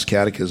Baptist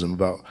Catechism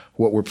about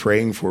what we're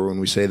praying for when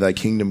we say, thy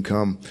kingdom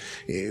come.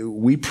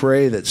 We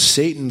pray that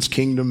Satan's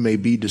kingdom may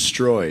be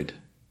destroyed.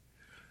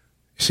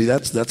 See,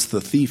 that's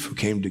the thief who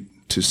came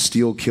to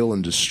steal, kill,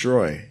 and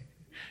destroy.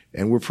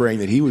 And we're praying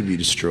that he would be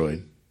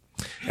destroyed.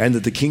 And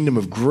that the kingdom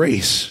of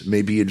grace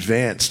may be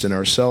advanced and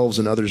ourselves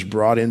and others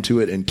brought into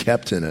it and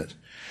kept in it.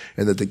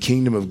 And that the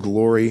kingdom of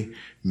glory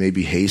may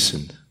be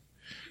hastened.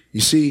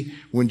 You see,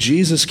 when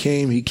Jesus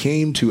came, he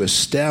came to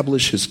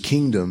establish his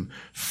kingdom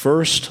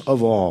first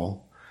of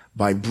all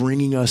by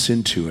bringing us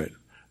into it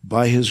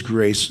by his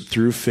grace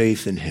through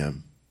faith in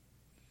him.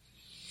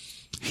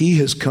 He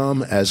has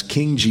come as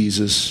King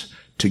Jesus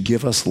to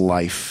give us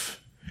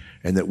life,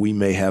 and that we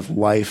may have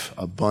life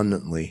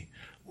abundantly,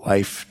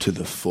 life to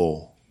the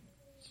full.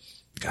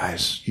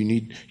 Guys, you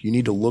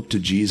need to look to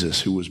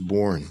Jesus who was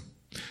born.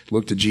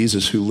 Look to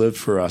Jesus who lived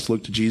for us.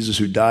 Look to Jesus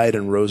who died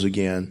and rose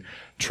again.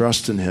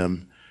 Trust in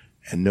him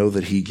and know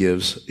that he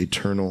gives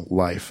eternal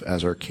life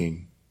as our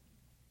King.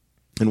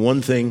 And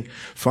one thing,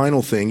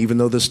 final thing, even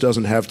though this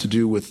doesn't have to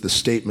do with the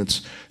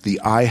statements, the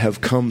I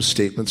have come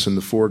statements in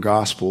the four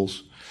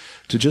Gospels,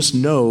 to just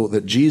know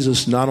that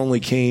Jesus not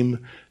only came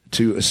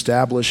to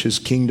establish his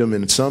kingdom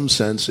in some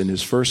sense in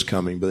his first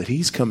coming, but that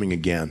he's coming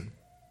again.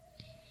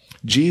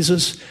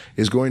 Jesus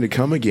is going to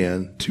come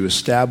again to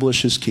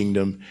establish his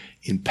kingdom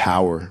in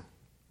power.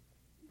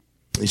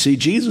 You see,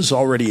 Jesus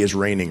already is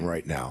reigning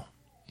right now.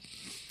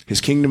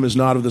 His kingdom is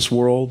not of this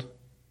world.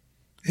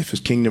 If his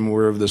kingdom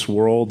were of this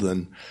world,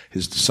 then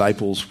his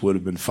disciples would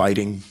have been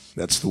fighting.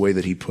 That's the way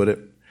that he put it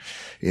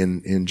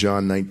in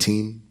John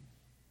 19.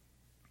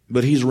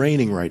 But he's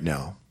reigning right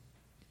now.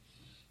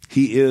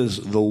 He is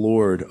the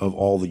Lord of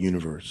all the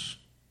universe.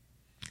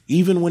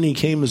 Even when he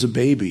came as a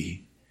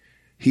baby,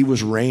 he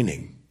was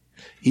reigning.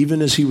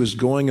 Even as he was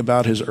going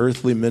about his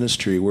earthly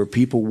ministry where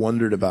people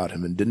wondered about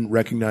him and didn't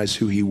recognize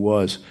who he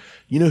was.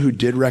 You know who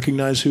did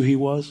recognize who he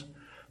was?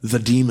 The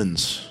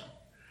demons.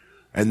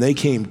 And they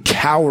came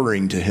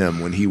cowering to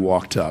him when he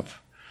walked up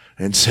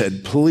and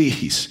said,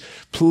 please,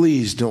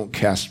 please don't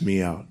cast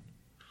me out.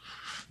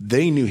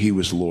 They knew he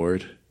was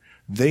Lord.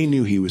 They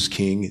knew he was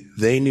King.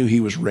 They knew he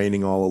was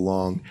reigning all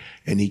along.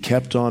 And he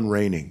kept on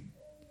reigning.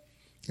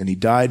 And he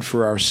died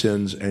for our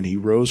sins, and he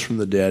rose from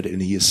the dead,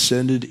 and he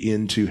ascended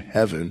into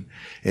heaven.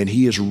 And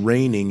he is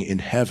reigning in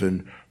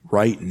heaven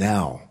right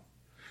now.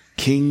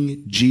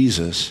 King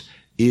Jesus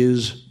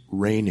is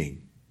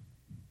reigning.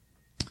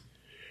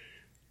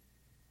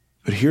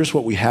 But here's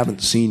what we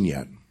haven't seen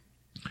yet.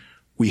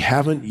 We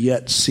haven't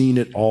yet seen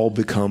it all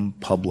become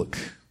public.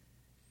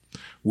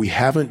 We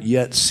haven't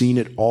yet seen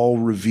it all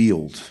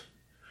revealed.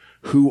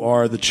 Who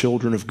are the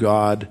children of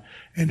God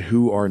and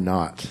who are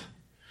not?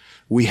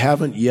 We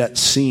haven't yet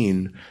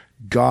seen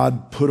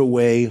God put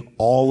away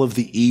all of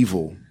the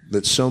evil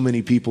that so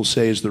many people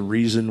say is the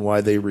reason why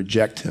they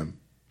reject him.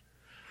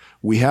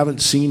 We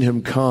haven't seen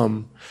him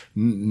come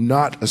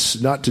not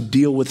to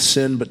deal with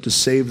sin, but to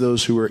save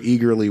those who are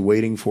eagerly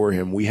waiting for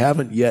him. We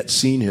haven't yet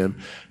seen him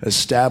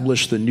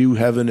establish the new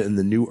heaven and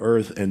the new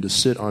earth and to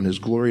sit on his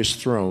glorious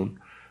throne,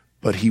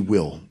 but he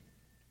will.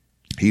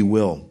 He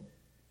will.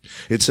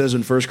 It says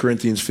in 1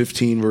 Corinthians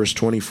 15, verse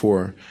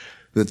 24,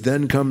 that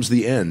then comes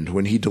the end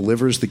when he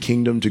delivers the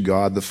kingdom to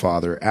God the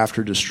Father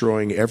after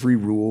destroying every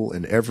rule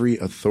and every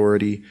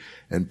authority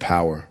and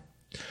power.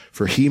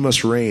 For he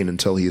must reign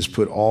until he has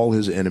put all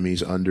his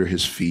enemies under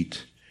his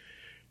feet.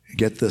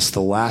 Get this,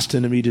 the last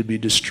enemy to be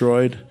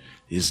destroyed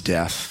is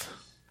death.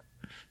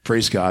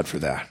 Praise God for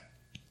that.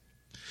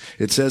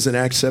 It says in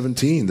Acts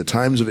 17, the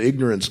times of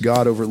ignorance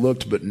God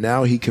overlooked, but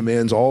now he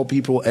commands all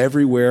people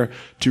everywhere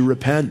to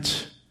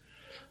repent.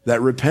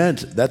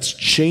 That's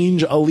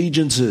change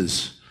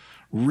allegiances.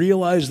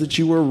 Realize that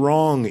you were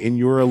wrong in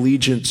your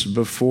allegiance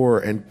before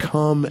and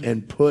come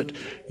and put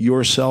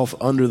yourself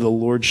under the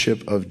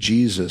lordship of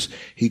Jesus.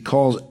 He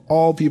calls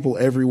all people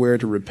everywhere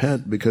to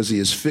repent because he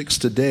has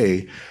fixed a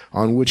day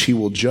on which he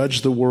will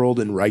judge the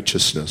world in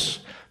righteousness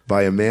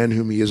by a man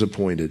whom he has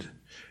appointed.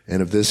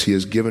 And of this he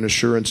has given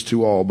assurance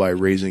to all by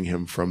raising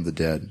him from the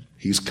dead.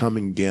 He's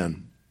coming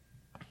again.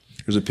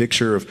 There's a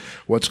picture of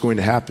what's going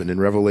to happen in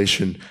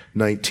Revelation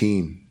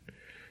 19.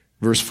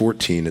 Verse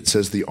 14, it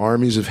says, the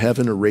armies of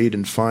heaven arrayed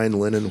in fine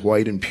linen,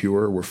 white and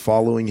pure, were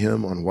following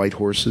him on white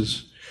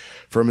horses.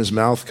 From his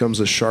mouth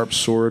comes a sharp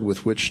sword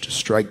with which to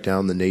strike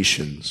down the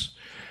nations,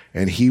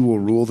 and he will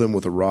rule them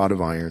with a rod of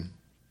iron.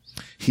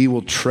 He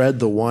will tread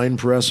the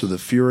winepress of the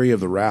fury of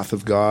the wrath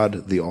of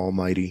God, the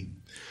Almighty.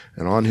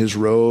 And on his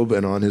robe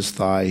and on his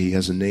thigh he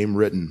has a name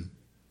written,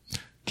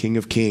 King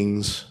of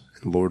Kings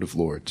and Lord of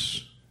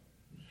Lords.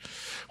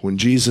 When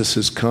Jesus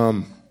has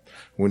come,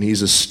 when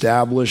he's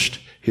established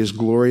his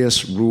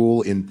glorious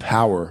rule in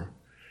power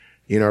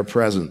in our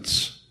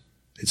presence.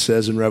 It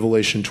says in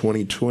Revelation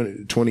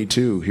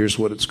 22, here's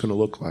what it's going to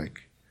look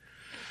like.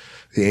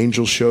 The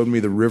angel showed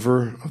me the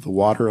river of the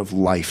water of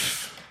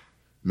life.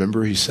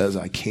 Remember, he says,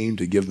 I came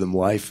to give them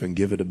life and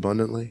give it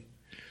abundantly.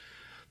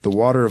 The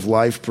water of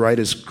life, bright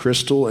as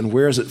crystal. And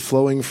where is it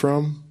flowing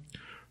from?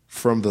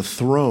 From the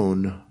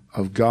throne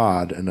of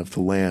God and of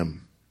the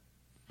Lamb.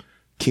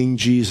 King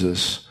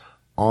Jesus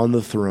on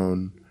the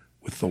throne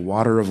with the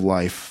water of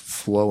life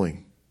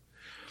flowing.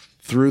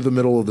 Through the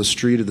middle of the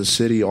street of the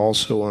city,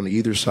 also on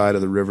either side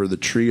of the river, the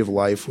tree of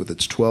life with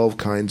its 12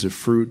 kinds of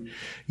fruit,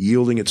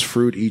 yielding its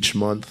fruit each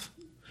month.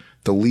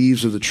 The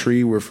leaves of the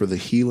tree were for the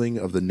healing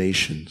of the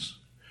nations.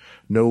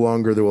 No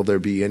longer will there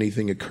be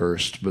anything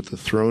accursed, but the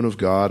throne of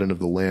God and of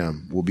the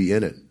Lamb will be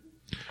in it,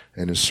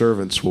 and his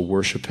servants will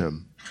worship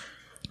him,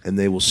 and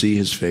they will see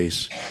his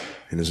face,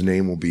 and his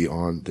name will be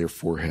on their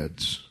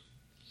foreheads.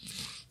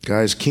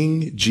 Guys,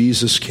 King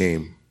Jesus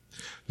came.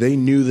 They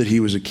knew that he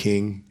was a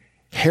king.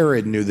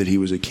 Herod knew that he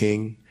was a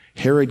king.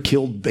 Herod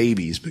killed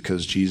babies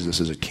because Jesus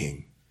is a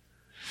king.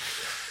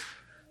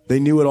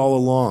 They knew it all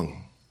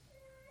along.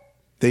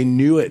 They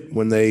knew it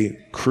when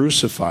they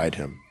crucified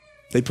him.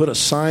 They put a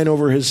sign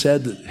over his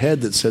head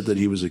that said that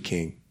he was a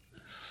king.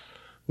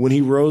 When he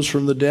rose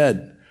from the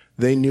dead,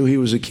 they knew he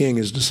was a king.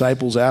 His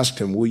disciples asked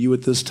him, "Will you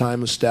at this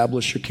time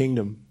establish your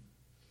kingdom?"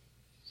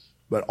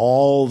 But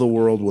all the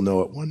world will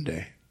know it one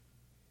day.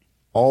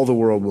 All the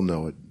world will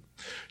know it.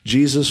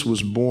 Jesus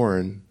was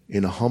born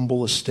in a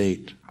humble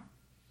estate.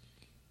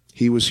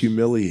 He was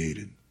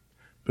humiliated,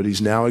 but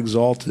he's now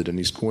exalted, and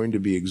he's going to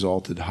be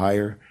exalted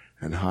higher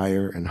and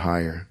higher and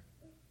higher.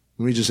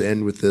 Let me just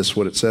end with this,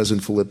 what it says in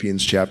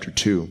Philippians chapter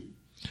 2.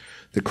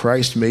 That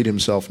Christ made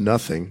himself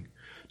nothing,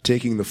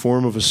 taking the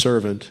form of a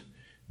servant,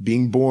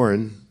 being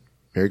born,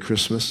 Merry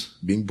Christmas,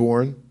 being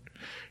born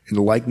in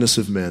the likeness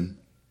of men,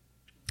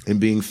 and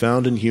being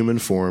found in human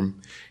form,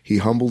 he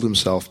humbled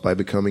himself by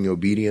becoming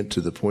obedient to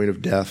the point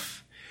of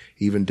death,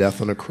 even death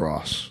on a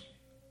cross.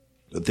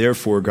 But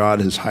therefore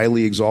God has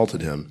highly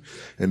exalted him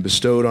and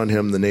bestowed on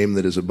him the name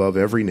that is above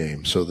every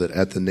name, so that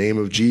at the name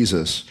of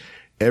Jesus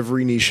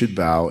every knee should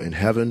bow in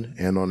heaven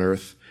and on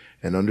earth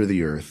and under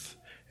the earth,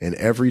 and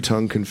every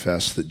tongue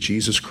confess that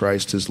Jesus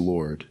Christ is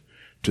Lord,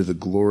 to the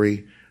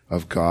glory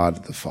of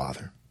God the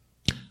Father.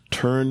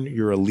 Turn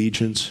your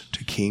allegiance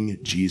to King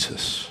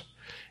Jesus.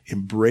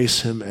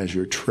 Embrace him as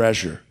your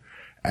treasure,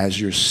 as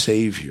your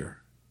Savior,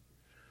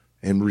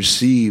 and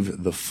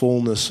receive the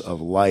fullness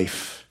of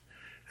life.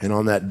 And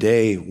on that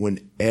day,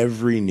 when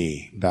every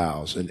knee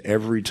bows and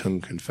every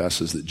tongue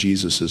confesses that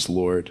Jesus is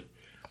Lord,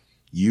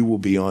 you will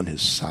be on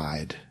his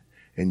side,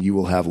 and you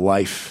will have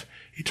life,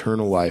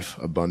 eternal life,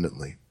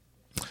 abundantly.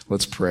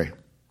 Let's pray.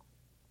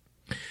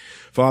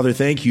 Father,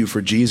 thank you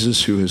for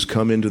Jesus who has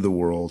come into the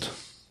world.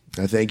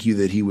 I thank you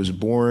that he was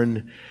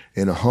born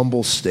in a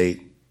humble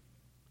state.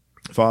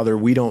 Father,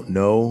 we don't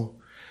know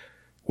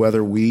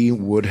whether we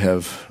would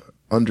have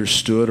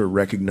understood or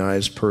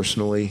recognized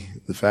personally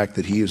the fact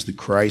that he is the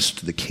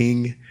Christ, the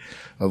King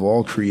of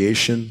all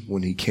creation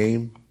when he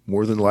came.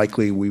 More than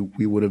likely, we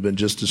would have been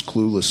just as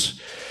clueless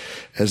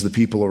as the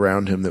people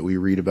around him that we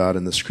read about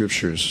in the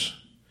scriptures.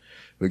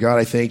 But God,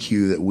 I thank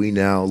you that we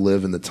now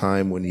live in the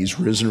time when he's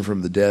risen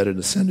from the dead and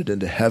ascended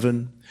into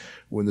heaven,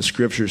 when the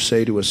scriptures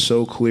say to us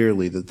so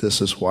clearly that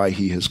this is why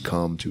he has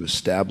come, to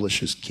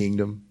establish his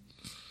kingdom.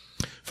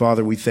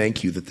 Father, we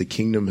thank you that the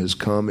kingdom has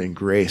come in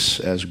grace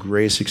as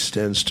grace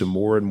extends to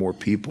more and more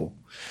people.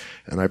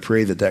 And I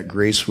pray that that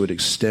grace would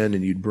extend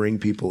and you'd bring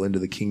people into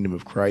the kingdom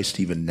of Christ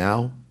even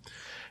now.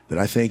 But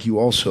I thank you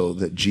also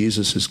that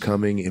Jesus is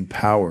coming in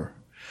power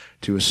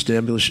to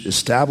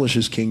establish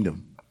his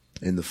kingdom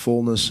in the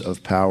fullness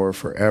of power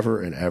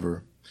forever and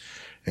ever.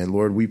 And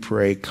Lord, we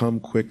pray, come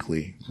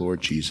quickly,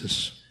 Lord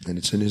Jesus. And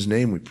it's in his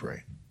name we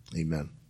pray. Amen.